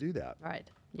order to do that. Right.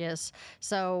 Yes.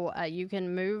 So you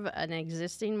can move an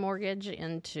existing mortgage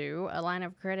into a line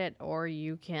of credit, or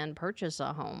you can purchase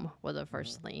a home with a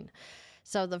first lien.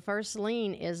 So the first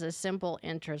lien is a simple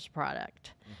interest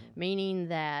product, meaning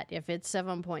that if it's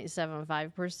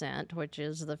 7.75%, which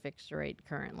is the fixed rate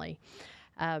currently,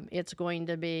 it's going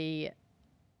to be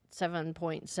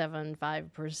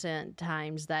 7.75%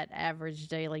 times that average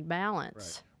daily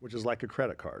balance. Right. Which is like a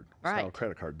credit card. It's how a Right.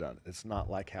 credit card done. It's not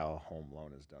like how a home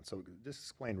loan is done. So just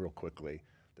explain real quickly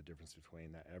the difference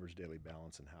between that average daily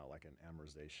balance and how like an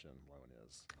amortization loan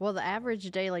is. Well, the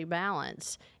average daily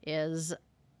balance is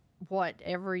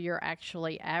whatever you're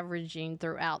actually averaging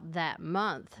throughout that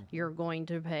month, you're going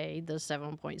to pay the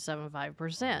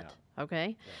 7.75%.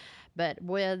 Okay? But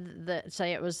with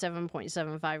say it was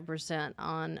 7.75%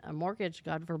 on a mortgage,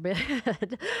 God forbid,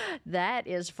 that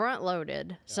is front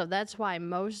loaded. So that's why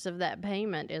most of that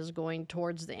payment is going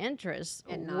towards the interest.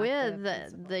 And not With the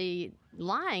principal. the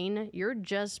line, you're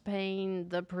just paying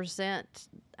the percent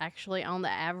actually on the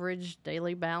average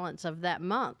daily balance of that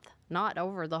month, not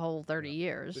over the whole 30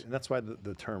 years. And that's why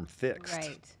the term fixed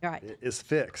Right. is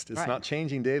fixed. It's Right. not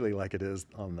changing daily like it is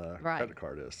on the Right. credit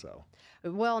card is. So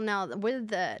Well, now with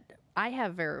that, I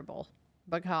have variable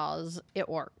because it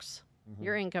works.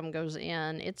 Your income goes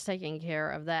in, it's taking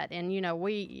care of that. And,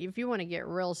 if you want to get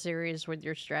real serious with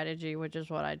your strategy, which is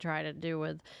what I try to do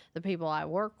with the people I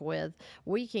work with,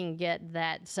 we can get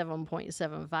that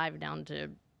 7.75 down to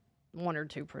 1 or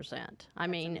 2%. I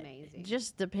mean, amazing. it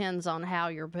just depends on how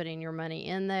you're putting your money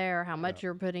in there, how much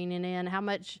you're putting it in, how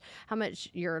much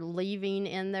you're leaving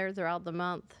in there throughout the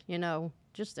month,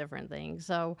 just different things.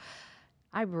 So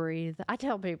I breathe. I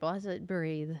tell people, I said,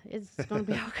 breathe. It's going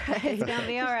to be okay. It's going to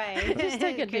be all right. Just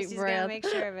take a deep Christy's breath. going to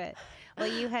make sure of it. Well,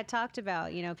 you had talked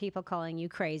about, people calling you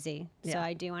crazy. So Yeah.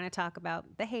 I do want to talk about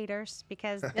the haters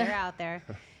because they're out there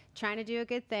trying to do a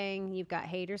good thing. You've got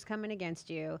haters coming against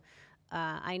you.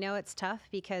 I know it's tough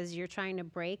because you're trying to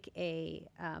break a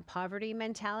poverty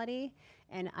mentality.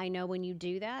 And I know when you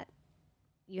do that,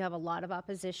 you have a lot of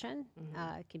opposition.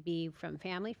 It could be from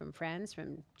family, from friends,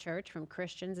 from church, from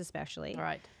Christians especially.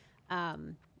 Right. I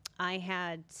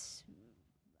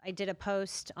did a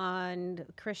post on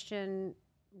Christian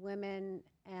women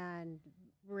and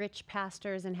rich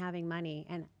pastors and having money,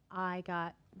 and I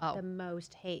got the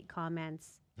most hate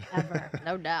comments ever.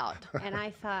 No doubt. And I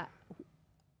thought,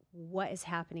 what is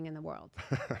happening in the world?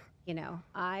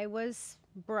 I was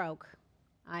broke.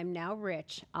 I'm now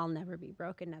rich. I'll never be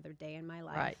broke another day in my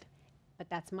life. Right. But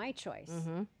that's my choice.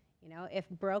 If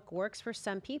broke works for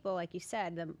some people, like you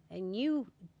said, and you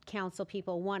counsel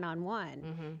people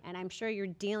one-on-one, and I'm sure you're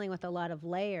dealing with a lot of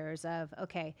layers of,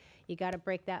 okay, you got to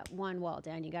break that one wall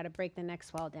down. You got to break the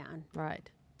next wall down. Right.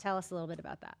 Tell us a little bit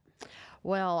about that.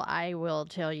 Well, I will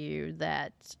tell you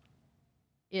that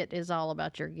it is all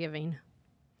about your giving.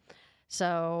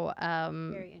 So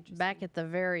Very interesting. back at the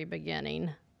very beginning,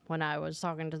 when I was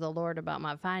talking to the Lord about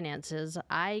my finances,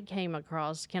 I came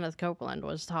across Kenneth Copeland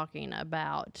was talking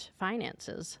about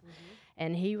finances.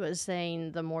 And he was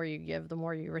saying the more you give, the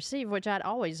more you receive, which I'd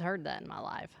always heard that in my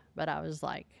life. But I was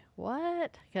like,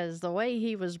 what? Because the way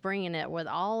he was bringing it with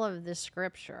all of this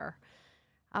scripture,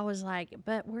 I was like,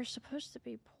 but we're supposed to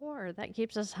be poor. That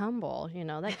keeps us humble,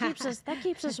 that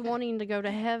keeps us wanting to go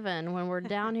to heaven when we're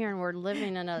down here and we're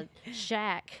living in a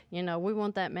shack. We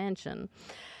want that mansion.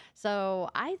 So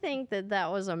I think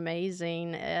that was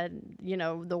amazing. And,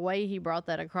 the way he brought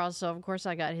that across. So, of course,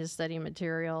 I got his study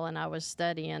material and I was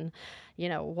studying,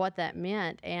 what that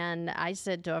meant. And I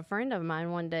said to a friend of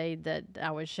mine one day that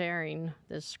I was sharing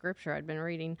this scripture I'd been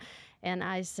reading, and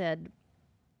I said,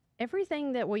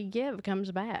 everything that we give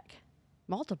comes back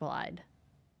multiplied.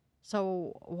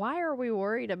 So why are we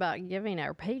worried about giving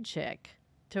our paycheck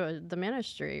to the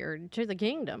ministry or to the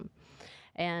kingdom?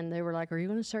 And they were like, are you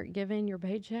going to start giving your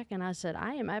paycheck? And I said,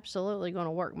 I am absolutely going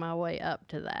to work my way up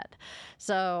to that.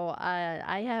 So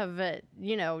I have,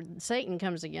 Satan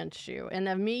comes against you. And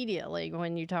immediately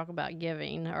when you talk about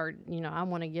giving or, I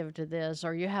want to give to this,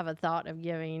 or you have a thought of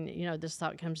giving, this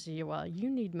thought comes to you, well, you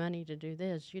need money to do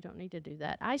this. You don't need to do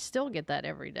that. I still get that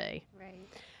every day. Right.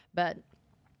 But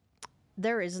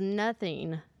there is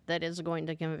nothing that is going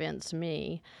to convince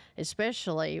me,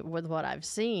 especially with what I've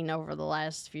seen over the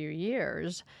last few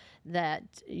years, that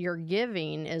your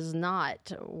giving is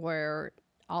not where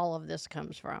all of this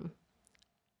comes from.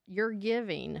 Your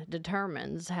giving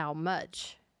determines how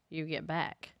much you get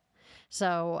back.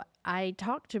 So I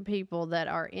talk to people that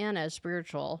are in a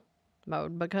spiritual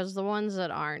mode, because the ones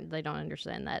that aren't, they don't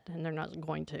understand that, and they're not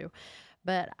going to.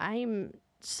 But I'm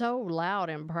so loud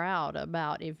and proud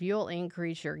about if you'll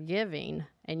increase your giving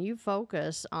and you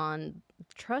focus on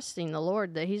trusting the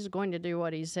Lord that he's going to do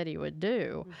what he said he would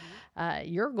do,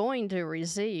 you're going to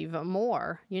receive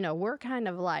more. We're kind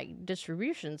of like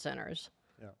distribution centers.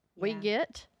 Yeah. We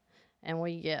get and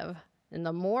we give. And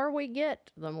the more we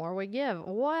get, the more we give.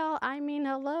 Well, I mean,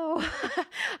 hello.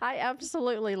 I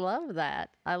absolutely love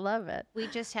that. I love it. We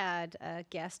just had a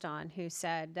guest on who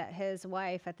said that his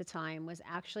wife at the time was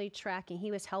actually tracking. He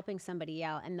was helping somebody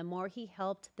out. And the more he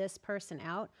helped this person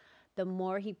out, the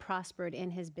more he prospered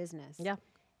in his business. Yeah.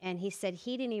 And he said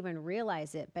he didn't even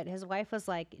realize it, but his wife was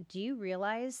like, do you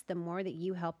realize the more that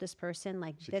you help this person,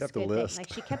 like She this kept the good thing, list.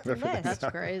 like she kept the list. That's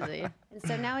crazy. And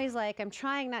so now he's like, I'm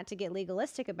trying not to get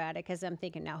legalistic about it because I'm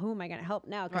thinking, now who am I going to help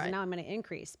now? Because Right. now I'm going to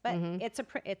increase. But it's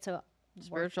a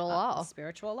Spiritual law.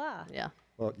 Spiritual law. Yeah.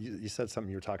 Well, you said something,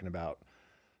 you were talking about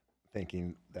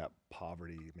thinking that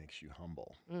poverty makes you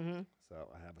humble. So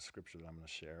I have a scripture that I'm going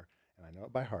to share, and I know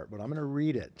it by heart, but I'm going to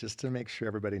read it just to make sure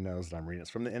everybody knows that I'm reading it. It's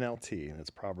from the NLT, and it's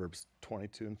Proverbs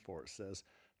 22:4. It says,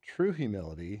 true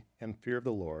humility and fear of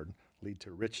the Lord lead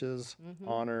to riches,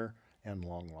 honor, and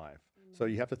long life. So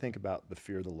you have to think about the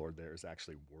fear of the Lord there is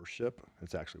actually worship.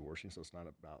 It's actually worshiping, so it's not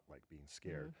about like being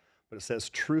scared. But it says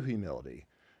true humility,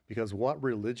 because what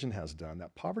religion has done,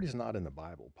 that poverty is not in the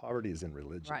Bible. Poverty is in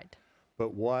religion. Right.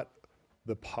 But what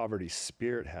the poverty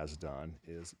spirit has done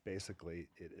is basically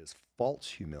it is false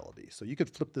humility. So you could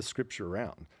flip the scripture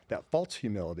around. That false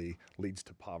humility leads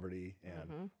to poverty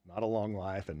and not a long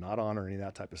life and not honor, any of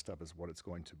that type of stuff is what it's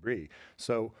going to be.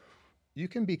 So you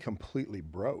can be completely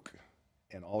broke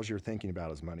and all you're thinking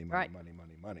about is money, money, Right. money,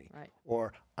 money, money. Right.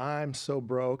 Or I'm so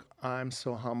broke, I'm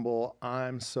so humble,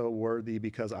 I'm so worthy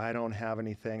because I don't have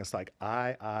anything. It's like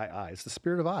I. It's the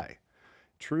spirit of I.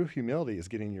 True humility is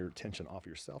getting your attention off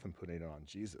yourself and putting it on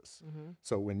Jesus.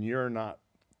 So when you're not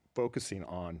focusing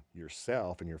on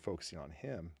yourself and you're focusing on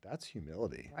him, that's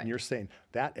humility. Right. And you're saying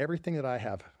that everything that I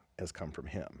have has come from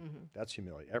him. That's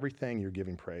humility. Everything you're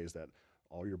giving praise, that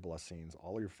all your blessings,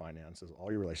 all your finances,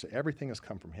 all your relationships, everything has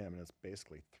come from him. And it's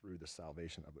basically through the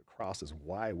salvation of the cross is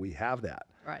why we have that.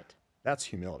 Right. That's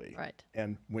humility. Right.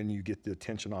 And when you get the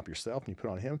attention off yourself and you put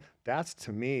it on him, that's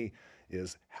to me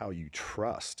is how you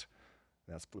trust.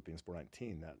 And that's Philippians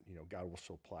 4:19, that God will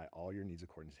supply all your needs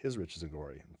according to his riches and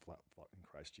glory in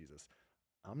Christ Jesus.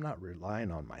 I'm not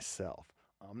relying on myself.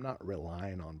 I'm not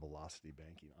relying on velocity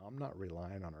banking. I'm not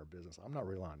relying on our business. I'm not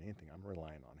relying on anything. I'm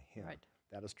relying on him. Right.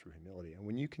 That is true humility. And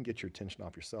when you can get your attention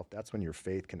off yourself, that's when your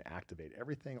faith can activate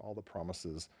everything, all the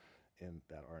promises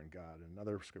that are in God. And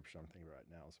another scripture I'm thinking right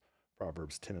now is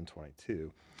Proverbs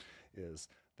 10:22, is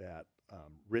that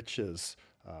riches,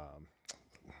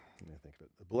 let me think of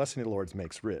it, the blessing of the Lord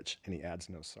makes rich, and he adds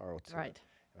no sorrow to Right. it.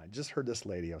 And I just heard this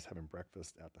lady, I was having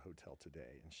breakfast at the hotel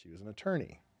today, and she was an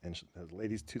attorney. And two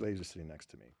ladies are sitting next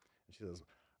to me. And she says,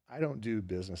 I don't do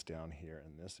business down here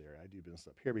in this area. I do business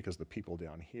up here because the people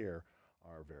down here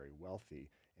are very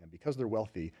wealthy. And because they're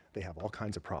wealthy, they have all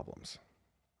kinds of problems.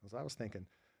 As I was thinking,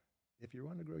 if you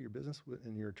want to grow your business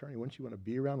and you're an attorney, wouldn't you want to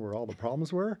be around where all the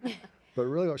problems were? But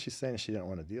really what she's saying is she didn't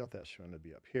want to deal with that. She wanted to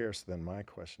be up here. So then my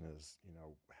question is,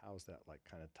 how is that like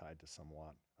kind of tied to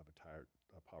somewhat of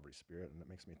a poverty spirit? And it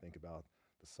makes me think about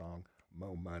the song,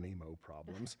 Mo Money, Mo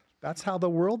Problems. That's how the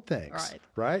world thinks,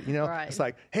 right? Right. It's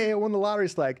like, hey, I won the lottery.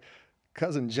 It's like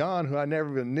Cousin John, who I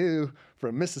never even knew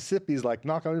from Mississippi, is like,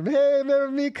 knock on him, hey, remember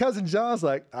me? Cousin John's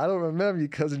like, I don't remember you.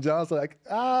 Cousin John's like,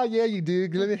 yeah, you do.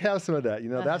 Let me have some of that.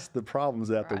 That's the problems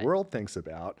that the world thinks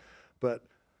about. But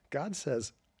God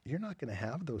says, you're not going to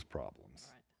have those problems.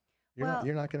 Right.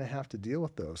 You're not going to have to deal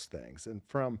with those things. And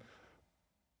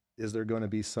is there going to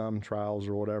be some trials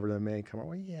or whatever that may come?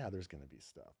 Well, yeah, there's going to be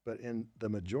stuff. But in the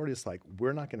majority, it's like,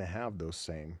 we're not going to have those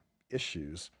same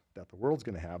issues that the world's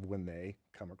going to have when they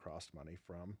come across money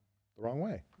from the wrong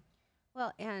way.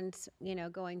 Well, and,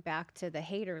 going back to the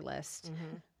hater list,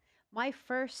 my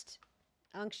first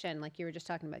unction, like you were just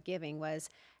talking about giving, was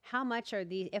how much are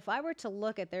these, if I were to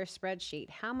look at their spreadsheet,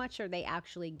 how much are they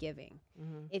actually giving?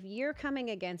 If you're coming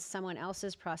against someone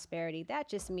else's prosperity, that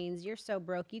just means you're so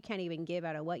broke you can't even give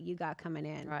out of what you got coming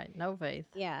in. Right. No faith.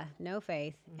 Yeah, no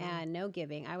faith and no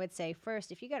giving. I would say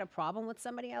first, if you got a problem with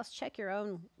somebody else, check your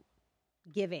own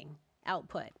giving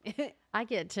output. I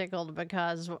get tickled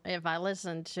because if I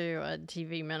listen to a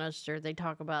TV minister, they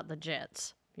talk about the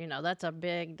jets. That's a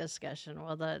big discussion.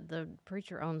 Well, the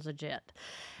preacher owns a jet.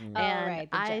 And right,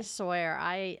 the I jet. swear,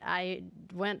 I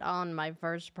went on my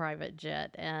first private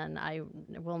jet, and I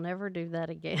will never do that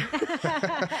again.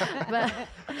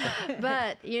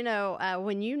 but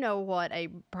when you know what a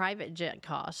private jet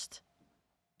costs,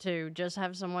 to just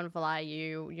have someone fly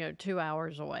you, 2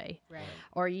 hours away. Right.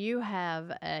 Or you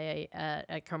have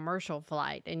a commercial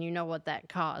flight and you know what that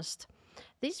cost.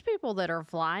 These people that are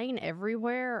flying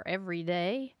everywhere, every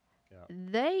day,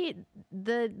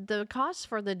 the cost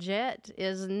for the jet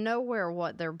is nowhere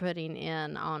what they're putting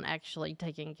in on actually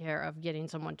taking care of getting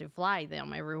someone to fly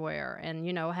them everywhere and,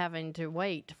 having to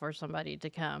wait for somebody to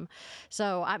come.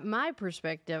 So my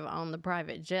perspective on the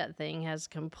private jet thing has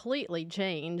completely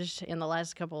changed in the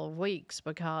last couple of weeks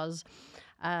because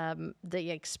the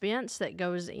expense that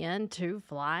goes into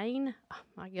flying, oh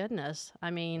my goodness. I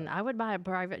mean, I would buy a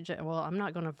private jet. Well, I'm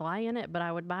not going to fly in it, but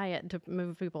I would buy it to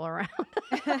move people around.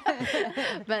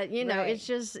 But, it's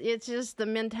just the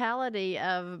mentality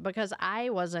of, because I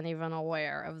wasn't even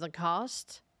aware of the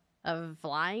cost of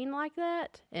flying like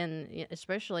that, and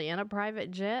especially in a private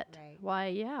jet. Right. Why,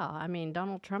 yeah. I mean,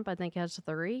 Donald Trump, I think, has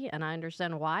 3, and I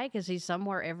understand why, because he's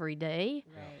somewhere every day.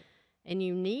 Right. And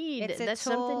you need, It's a that's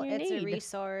tool, something you it's need. a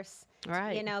resource.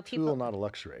 Right. People, Tool, not a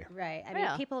luxury. right. I Yeah.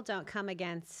 mean, people don't come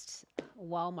against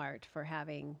Walmart for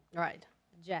having Right.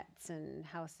 jets and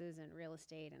houses and real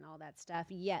estate and all that stuff,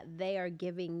 yet they are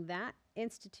giving that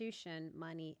institution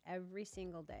money every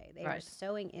single day. They are Right.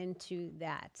 sowing into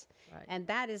that. Right. And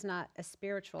that is not a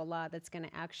spiritual law that's going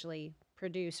to actually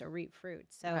produce or reap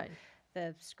fruit. So Right.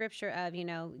 the scripture of,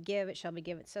 give, it shall be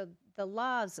given. So the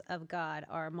laws of God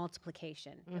are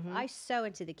multiplication. If I sow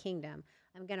into the kingdom,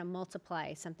 I'm going to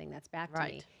multiply something that's back to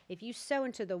me. If you sow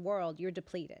into the world, you're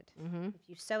depleted. If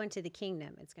you sow into the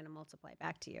kingdom, it's going to multiply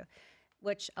back to you,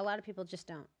 which a lot of people just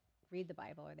don't read the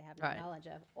Bible, or they have no knowledge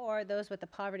of. Or those with the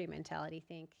poverty mentality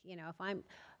think, if I'm,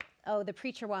 the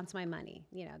preacher wants my money.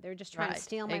 They're just trying to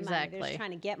steal my money. They're just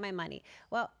trying to get my money.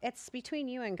 Well, it's between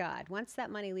you and God. Once that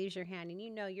money leaves your hand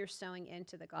and you're sowing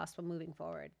into the gospel moving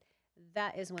forward,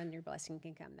 that is when your blessing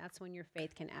can come. That's when your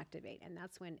faith can activate. And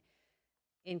that's when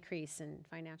increase in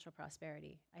financial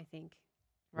prosperity, I think.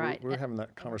 We were having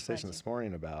that conversation this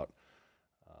morning about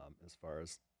as far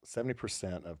as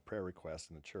 70% of prayer requests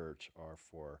in the church are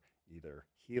for either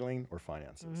healing or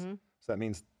finances. So that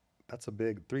means that's a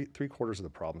big three quarters of the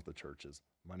problem with the church is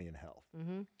money and health.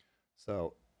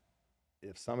 So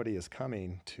if somebody is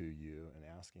coming to you and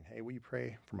asking, hey, will you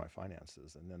pray for my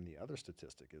finances? And then the other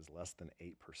statistic is less than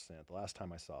 8%. The last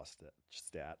time I saw a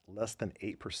stat, less than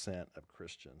 8% of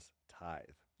Christians tithe.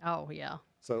 Oh, yeah.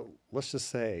 So let's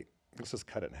just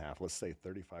cut it in half. Let's say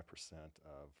 35%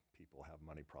 of people have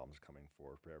money problems coming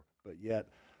forward for prayer, but yet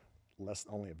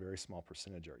only a very small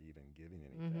percentage are even giving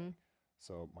anything.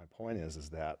 So my point is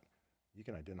that you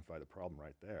can identify the problem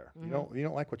right there. You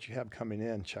don't like what you have coming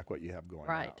in, check what you have going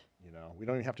out. We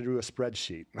don't even have to do a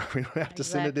spreadsheet. We don't have to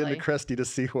send it in to Christy to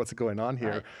see what's going on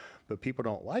here. But people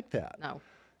don't like that.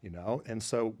 No. And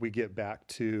so we get back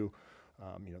to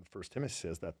the First Timothy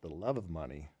says that the love of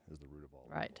money is the root of all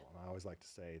evil. And I always like to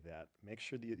say that make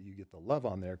sure that you get the love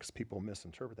on there, because people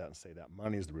misinterpret that and say that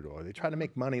money is the root of all evil. They try to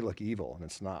make money look evil, and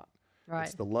it's not.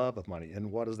 It's the love of money.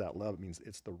 And what is that love? It means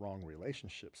it's the wrong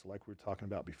relationship. So like we were talking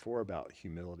about before about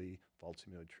humility, false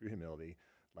humility, true humility,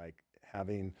 like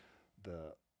having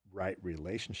the right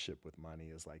relationship with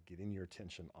money is like getting your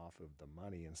attention off of the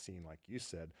money and seeing, like you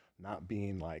said, not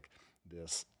being like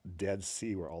this Dead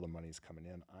Sea where all the money is coming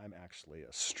in. I'm actually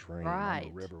a stream, I'm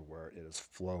a river where it is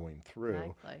flowing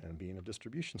through and being a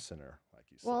distribution center, like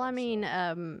you said. Well, I mean,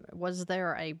 was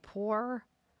there a poor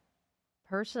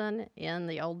person in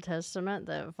the Old Testament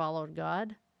that followed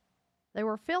God? They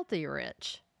were filthy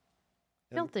rich.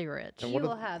 Filthy rich. You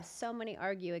will have so many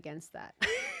argue against that.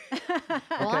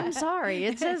 Well, I'm sorry.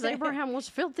 It says Abraham was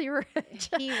filthy rich.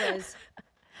 He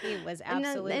was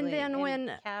absolutely. And then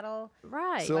when cattle,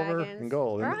 silver wagons, and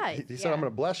gold. And he said, I'm going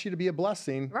to bless you to be a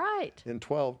blessing. In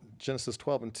Genesis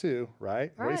 12:2,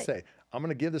 right? What did he say? I'm going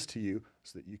to give this to you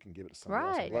so that you can give it to somebody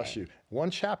else and bless you.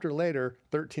 One chapter later,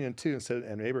 13:2, and said,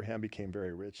 and Abraham became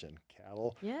very rich in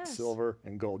cattle, silver,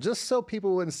 and gold. Just so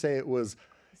people wouldn't say it was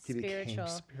he became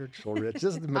spiritual rich.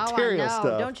 Just the material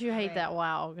stuff. Don't you hate that?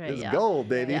 Wow. Okay, it's gold,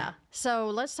 baby. Yeah. So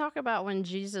let's talk about when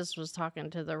Jesus was talking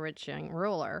to the rich young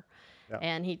ruler.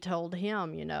 And he told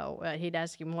him, he'd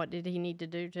ask him, what did he need to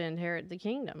do to inherit the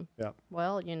kingdom?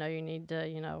 Well, you need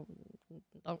to,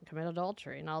 don't commit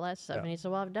adultery and all that stuff. And he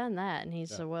said, well, I've done that. And he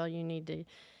said, well, you need to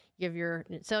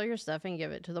sell your stuff and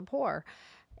give it to the poor.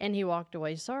 And he walked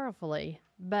away sorrowfully.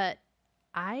 But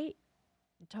I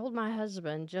told my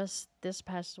husband just this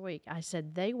past week, I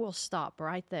said, they will stop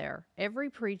right there. Every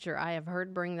preacher I have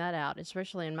heard bring that out,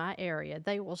 especially in my area,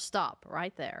 they will stop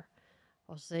right there.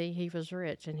 Well, see, he was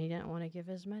rich and he didn't want to give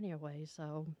his money away.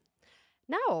 So,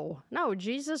 no,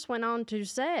 Jesus went on to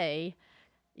say,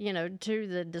 to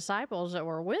the disciples that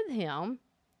were with him,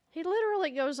 he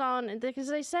literally goes on, because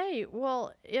they say,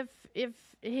 well, if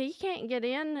he can't get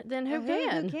in, then who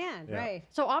can? Who can, right.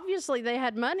 So obviously they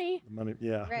had money.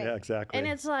 Yeah, exactly. And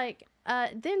it's like,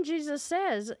 then Jesus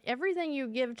says, everything you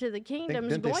give to the kingdom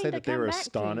is going to come back to you. Didn't they say that they were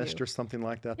astonished or something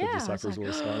like that? The disciples were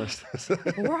astonished.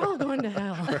 We're all going to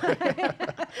hell.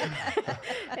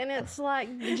 And it's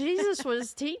like, Jesus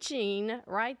was teaching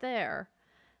right there.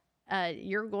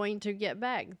 You're going to get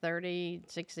back 30,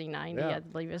 60, 90, I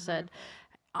believe it said,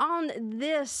 on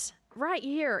this right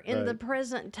here in the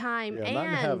present time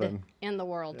and in the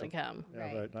world to come.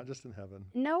 Not just in heaven.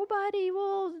 Nobody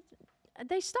will,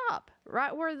 they stop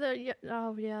right where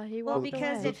he walked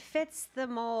because away. it fits the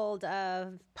mold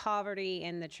of poverty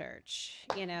in the church,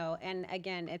 and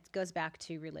again, it goes back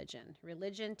to religion.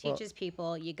 Religion teaches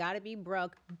people you got to be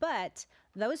broke, but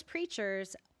those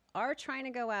preachers are trying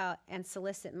to go out and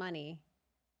solicit money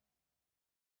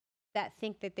that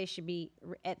think that they should be,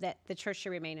 that the church should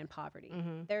remain in poverty.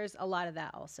 There's a lot of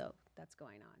that also that's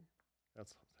going on.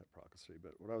 That's hypocrisy.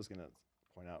 But what I was going to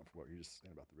point out for what you're just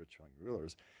saying about the rich young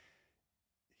rulers,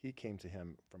 he came to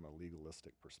him from a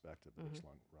legalistic perspective. The rich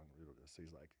young ruler. So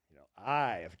he's like,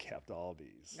 I have kept all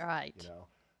these. Right.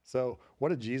 So what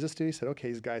did Jesus do? He said, okay,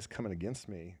 these guys coming against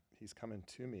me. He's coming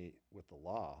to me with the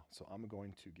law, so I'm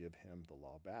going to give him the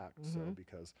law back. So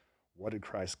because what did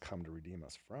Christ come to redeem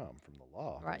us from? From the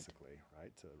law, Right. basically,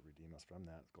 right? To redeem us from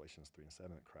that. Galatians 3:7,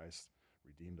 that Christ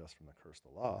redeemed us from the curse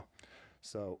of the law.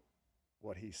 So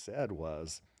what he said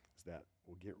is that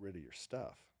we'll get rid of your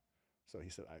stuff. So he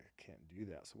said, I can't do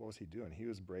that. So what was he doing? He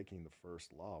was breaking the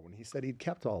first law when he said he'd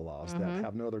kept all laws, that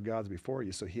have no other gods before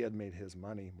you. So he had made his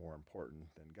money more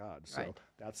important than God. So Right.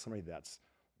 that's somebody that's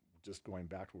just going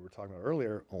back to what we were talking about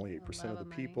earlier, only 8% love of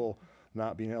the of money. people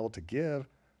not being able to give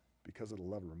because of the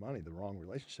love of money, the wrong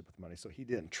relationship with money. So he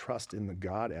didn't trust in the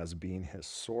God as being his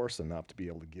source enough to be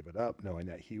able to give it up, knowing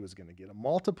that he was going to get a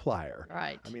multiplier.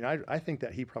 Right. I mean, I think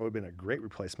that he probably been a great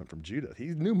replacement from Judah. He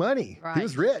knew money. Right. He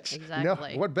was rich.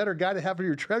 Exactly. You know, what better guy to have for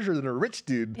your treasure than a rich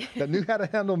dude that knew how to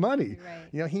handle money? Right.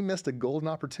 You know, he missed a golden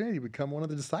opportunity to become one of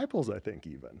the disciples, I think,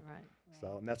 even. Right.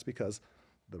 So, and that's because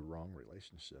the wrong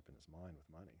relationship in his mind with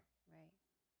money. Right.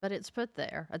 But it's put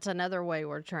there. It's another way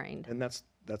we're trained. And that's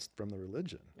from the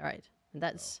religion. Right. And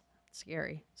that's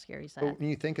scary, scary But sad. when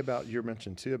you think about, you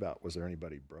mentioned too about, was there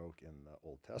anybody broke in the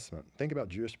Old Testament? Think about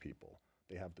Jewish people.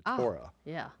 They have the Torah,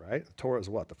 Yeah. right? The Torah is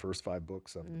what? The first 5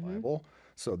 books of the Bible.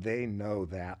 So they know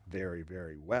that very,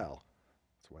 very well.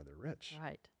 That's why they're rich.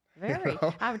 Right. Very.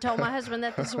 know? I've told my husband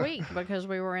that this week because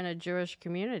we were in a Jewish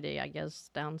community, I guess,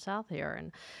 down south here.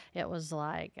 And it was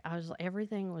like,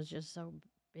 everything was just so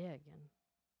big and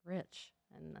rich.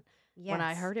 And when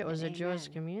I Yes, heard it was a and Jewish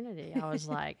amen. community, I was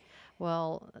like,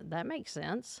 well, that makes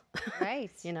sense.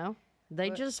 Right. You know, they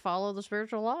But- just follow the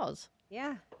spiritual laws.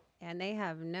 Yeah. And they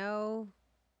have no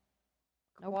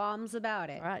Nope. qualms about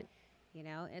it. Right. You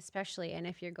know, especially, and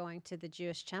if you're going to the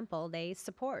Jewish temple, they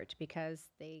support because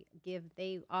they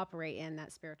operate in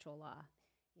that spiritual law.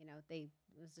 You know, it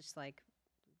was just like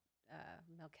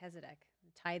Melchizedek,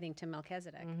 tithing to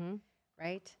Melchizedek, Mm-hmm.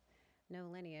 right? No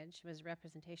lineage was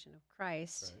representation of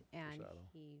Christ, Right, and foreshadow.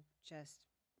 he just,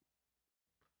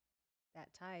 that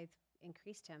tithe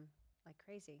increased him like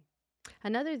crazy.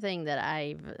 Another thing that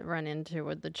I've run into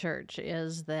with the church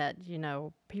is that, you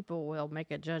know, people will make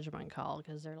a judgment call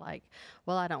because they're like,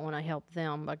 well, I don't want to help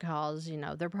them because, you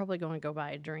know, they're probably going to go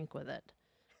buy a drink with it.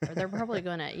 Or they're probably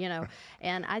going to, you know,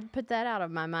 and I put that out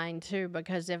of my mind too,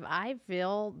 because if I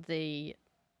feel the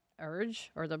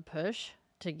urge or the push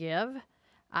to give,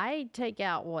 I take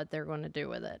out what they're going to do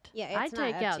with it. Yeah, I it's not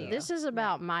take up out, to you. this is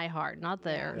about my heart, not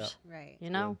theirs, Right.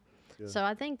 you know? Good. So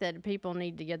I think that people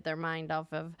need to get their mind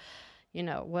off of, you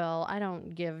know, well, I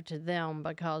don't give to them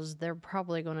because they're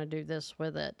probably going to do this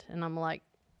with it. And I'm like,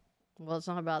 well, it's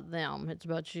not about them. It's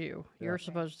about you. You're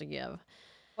supposed to give.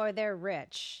 Or they're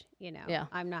rich, you know. Yeah.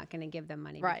 I'm not going to give them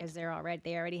money Right. because they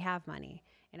already have money,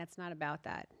 and it's not about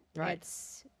that. Right.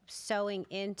 It's sowing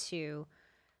into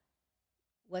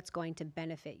what's going to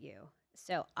benefit you.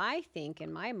 So I think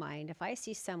in my mind, if I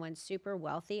see someone super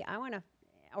wealthy, I want to,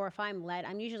 or if I'm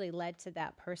usually led to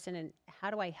that person, and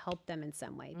how do I help them in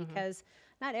some way? Because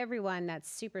not everyone that's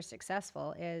super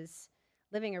successful is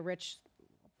living a rich,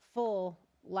 full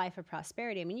life of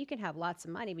prosperity. I mean, you can have lots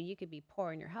of money, but you could be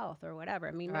poor in your health or whatever.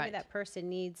 I mean, maybe Right. that person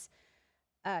needs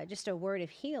just a word of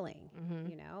healing,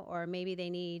 you know, or maybe they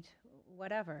need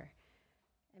whatever.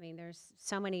 I mean, there's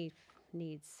so many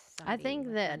needs. I think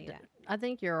I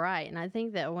think you're right. And I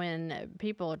think that when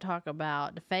people talk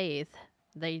about faith,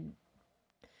 they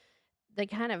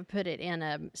kind of put it in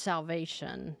a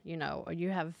salvation, you know, you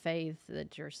have faith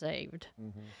that you're saved.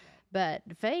 But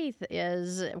faith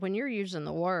is when you're using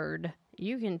the word,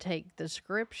 you can take the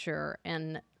scripture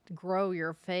and grow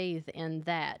your faith in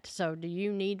that. So do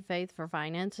you need faith for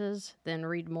finances? Then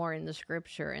read more in the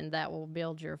scripture and that will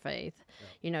build your faith.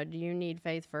 You know, do you need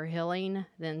faith for healing?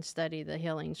 Then study the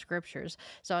healing scriptures.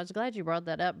 So I was glad you brought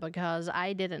that up because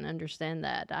I didn't understand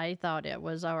that. I thought it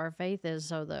was our faith is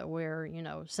so that we're, you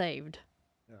know, saved.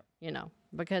 You know,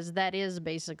 because that is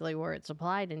basically where it's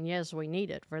applied. And yes, we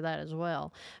need it for that as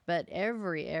well. But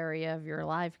every area of your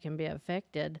life can be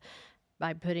affected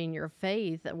by putting your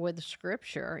faith with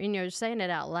scripture. You know, saying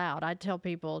it out loud. I tell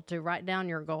people to write down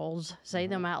your goals, say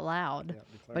them out loud, declare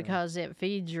 'em. because it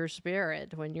feeds your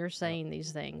spirit when you're saying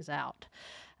these things out.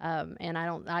 And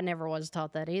I never was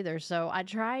taught that either. So I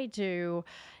try to,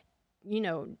 you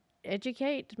know,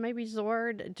 educate, maybe is the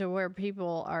word, to where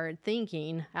people are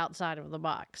thinking outside of the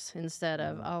box instead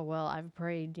of, oh, well, I've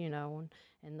prayed, you know,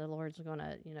 and the Lord's going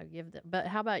to, you know, give them. But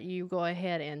how about you go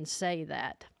ahead and say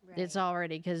that? It's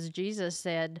already, because Jesus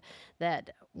said that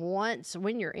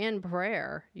when you're in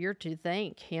prayer, you're to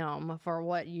thank him for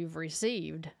what you've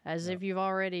received as if you've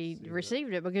already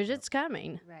received it because it's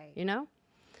coming, Right. you know?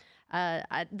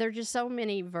 There are just so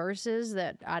many verses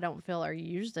that I don't feel are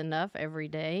used enough every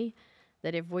day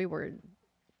that if we were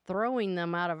throwing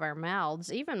them out of our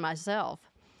mouths, even myself,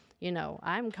 You know,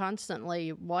 I'm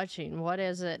constantly watching what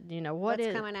is it, you know, What's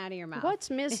coming out of your mouth? what's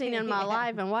missing in my Yeah.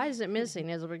 life, and why is it missing?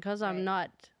 Is it because I'm Right.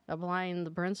 not applying the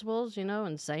principles, you know,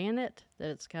 and saying it that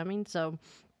it's coming? So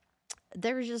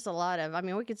there's just a lot of, I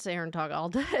mean, we could sit here and talk all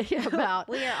day about.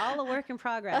 We are all a work in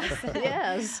progress.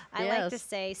 Yes. I like to yes.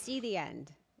 say, see the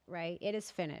end, right? It is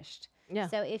finished. Yeah.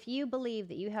 So if you believe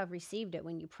that you have received it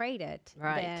when you prayed it,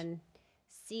 Right. then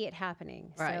see it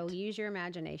happening. So Right. use your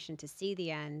imagination to see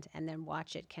the end and then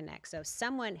watch it connect. So if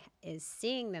someone is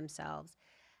seeing themselves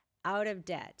out of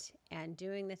debt and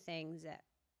doing the things that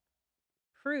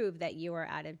prove that you are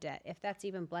out of debt, if that's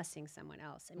even blessing someone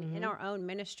else. I mean, in our own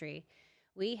ministry,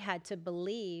 we had to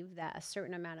believe that a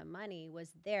certain amount of money was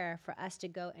there for us to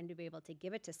go and to be able to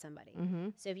give it to somebody.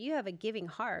 So if you have a giving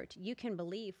heart, you can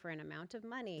believe for an amount of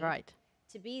money Right.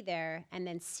 to be there and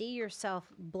then see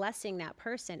yourself blessing that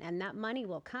person, and that money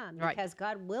will come Right. because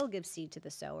God will give seed to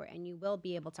the sower and you will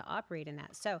be able to operate in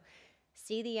that. So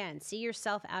see the end, see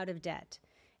yourself out of debt.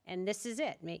 And this is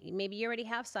it. Maybe you already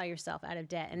have saw yourself out of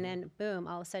debt, and then boom,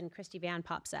 all of a sudden Christy Vann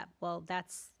pops up. Well,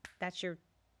 that's your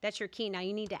key. Now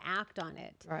you need to act on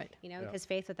it. Right. You know, because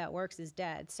faith without works is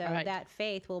dead. So Right. that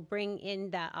faith will bring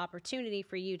in that opportunity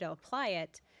for you to apply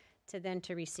it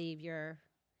to receive your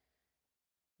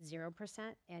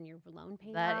 0% and your loan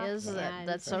payment.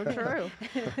 That's so true.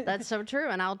 That's so true.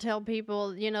 And I'll tell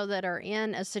people, you know, that are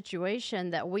in a situation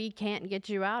that we can't get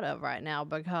you out of right now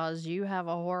because you have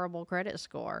a horrible credit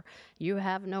score. You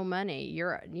have no money.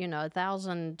 You're, you know,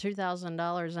 $1,000,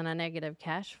 $2,000 in a negative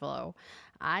cash flow.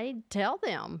 I tell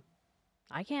them,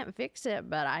 I can't fix it,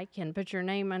 but I can put your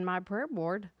name on my prayer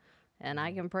board and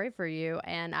I can pray for you.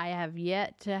 And I have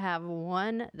yet to have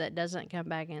one that doesn't come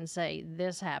back and say,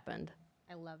 this happened.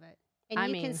 I love it. And I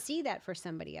you mean- can see that for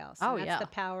somebody else. Oh, And that's yeah. the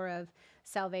power of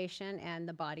salvation and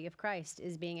the body of Christ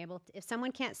is being able to, if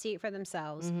someone can't see it for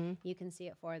themselves, you can see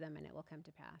it for them and it will come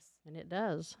to pass. And it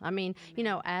does. I mean, you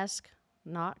know, ask,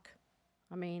 knock.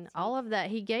 I mean, all of that.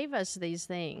 He gave us these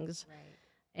things. Right.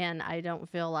 And I don't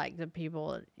feel like the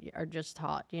people are just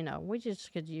taught, you know, we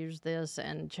just could use this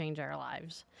and change our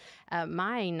lives.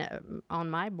 Mine on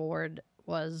my board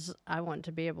was I want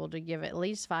to be able to give at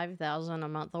least $5,000 a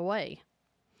month away.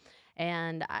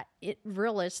 And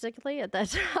realistically, at that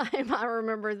time, I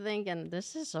remember thinking,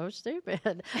 this is so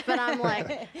stupid. But I'm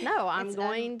like, no, I'm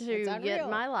going to get unreal.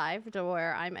 my life to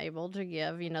where I'm able to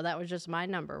give. You know, that was just my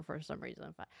number for some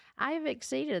reason. I have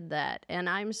exceeded that. And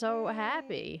I'm so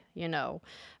happy, you know,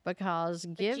 because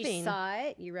But giving. you saw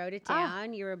it, you wrote it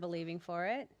down, you were believing for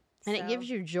it. And it gives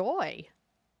you joy.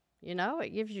 You know, it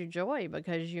gives you joy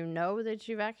because you know that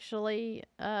you've actually,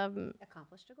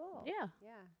 accomplished a goal. yeah,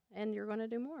 Yeah. and you're going to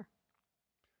do more.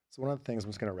 So one of the things, I'm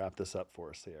just going to wrap this up for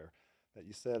us here, that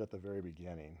you said at the very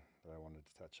beginning that I wanted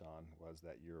to touch on was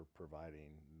that you're providing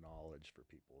knowledge for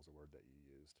people is a word that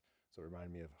you used. So it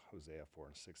reminded me of Hosea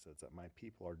 4:6 says that my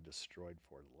people are destroyed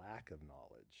for lack of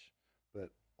knowledge. But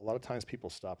a lot of times people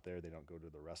stop there. They don't go to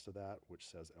the rest of that, which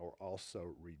says, or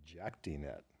also rejecting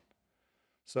it.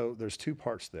 So there's two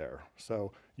parts there.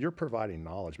 So you're providing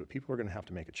knowledge, but people are going to have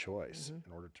to make a choice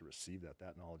in order to receive that.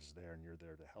 That knowledge is there and you're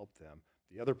there to help them.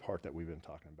 The other part that we've been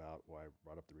talking about, why I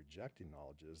brought up the rejecting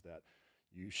knowledge, is that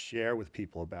you share with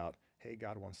people about, hey,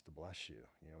 God wants to bless you.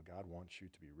 You know, God wants you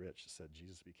to be rich. It said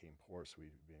Jesus became poor so we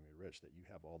may be rich, that you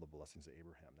have all the blessings of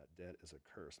Abraham. That debt is a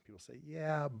curse. People say,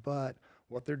 yeah, but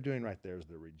what they're doing right there is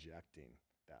they're rejecting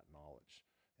that knowledge.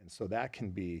 And so that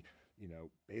can be, you know,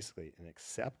 basically an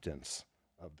acceptance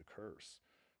of the curse.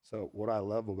 So what I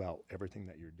love about everything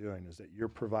that you're doing is that you're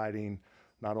providing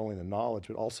not only the knowledge,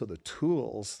 but also the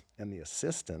tools and the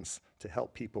assistance to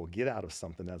help people get out of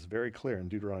something that's very clear in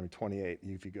Deuteronomy 28.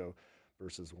 If you go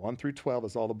verses 1 through 12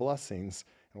 is all the blessings.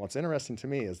 And what's interesting to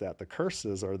me is that the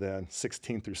curses are then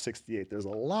 16 through 68. There's a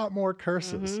lot more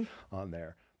curses on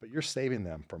there, but you're saving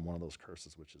them from one of those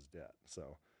curses, which is debt.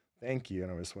 So thank you.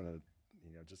 And I just want to,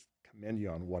 you know, just commend you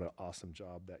on what an awesome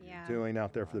job that you're doing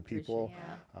out there for the people.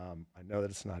 I know that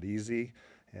it's not easy,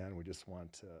 and we just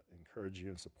want to encourage you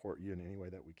and support you in any way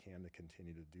that we can to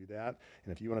continue to do that.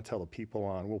 And if you want to tell the people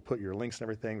on, we'll put your links and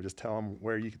everything, just tell them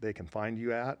where they can find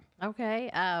you at. Okay.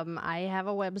 I have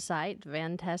a website,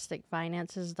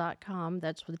 fantasticfinances.com.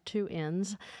 That's with 2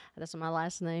 N's. That's my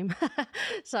last name.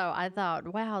 So I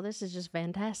thought, wow, this is just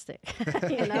fantastic.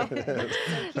 You know?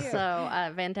 So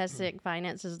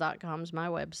fantasticfinances.com is my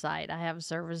website. I have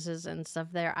services and stuff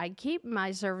there. I keep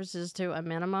my services to a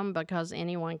minimum because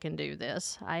anyone can do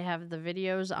this. I have the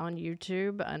videos on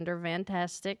YouTube under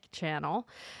Fantastic channel.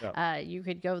 Yep. You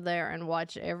could go there and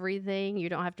watch everything. You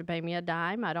don't have to pay me a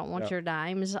dime. I don't want your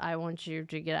dimes. I want you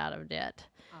to get out of debt.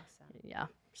 Awesome. Yeah.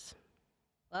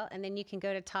 Well, and then you can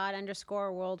go to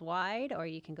Todd_worldwide, or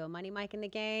you can go Money Mike and the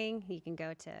Gang. You can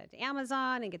go to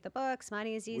Amazon and get the books.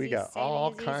 Money is easy. We got saving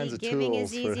all is easy, kinds of giving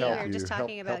tools is for easy. help We're you. just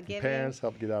talking help about your giving. parents,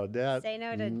 help get out of debt. Say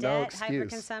no to no debt,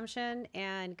 excuse. hyperconsumption,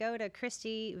 and go to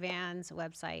Christy Vann's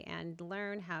website and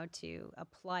learn how to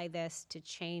apply this to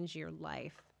change your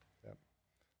life.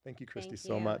 Thank you, Christy, Thank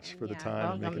so you, much and for the yeah,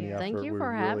 time and welcome. making the effort. Thank you we for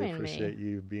really having me. appreciate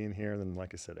you being here, and then,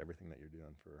 like I said, everything that you're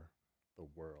doing for the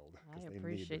world. 'cause I they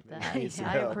appreciate they that. need some I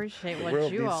help. appreciate The what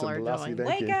world you needs all some are velocity doing.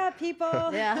 banking. Wake up, people!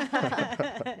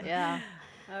 Yeah. Yeah.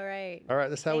 All right. All right,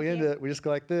 that's how we Thank end you. it. We just go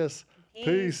like this.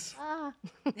 Peace. Peace. Ah.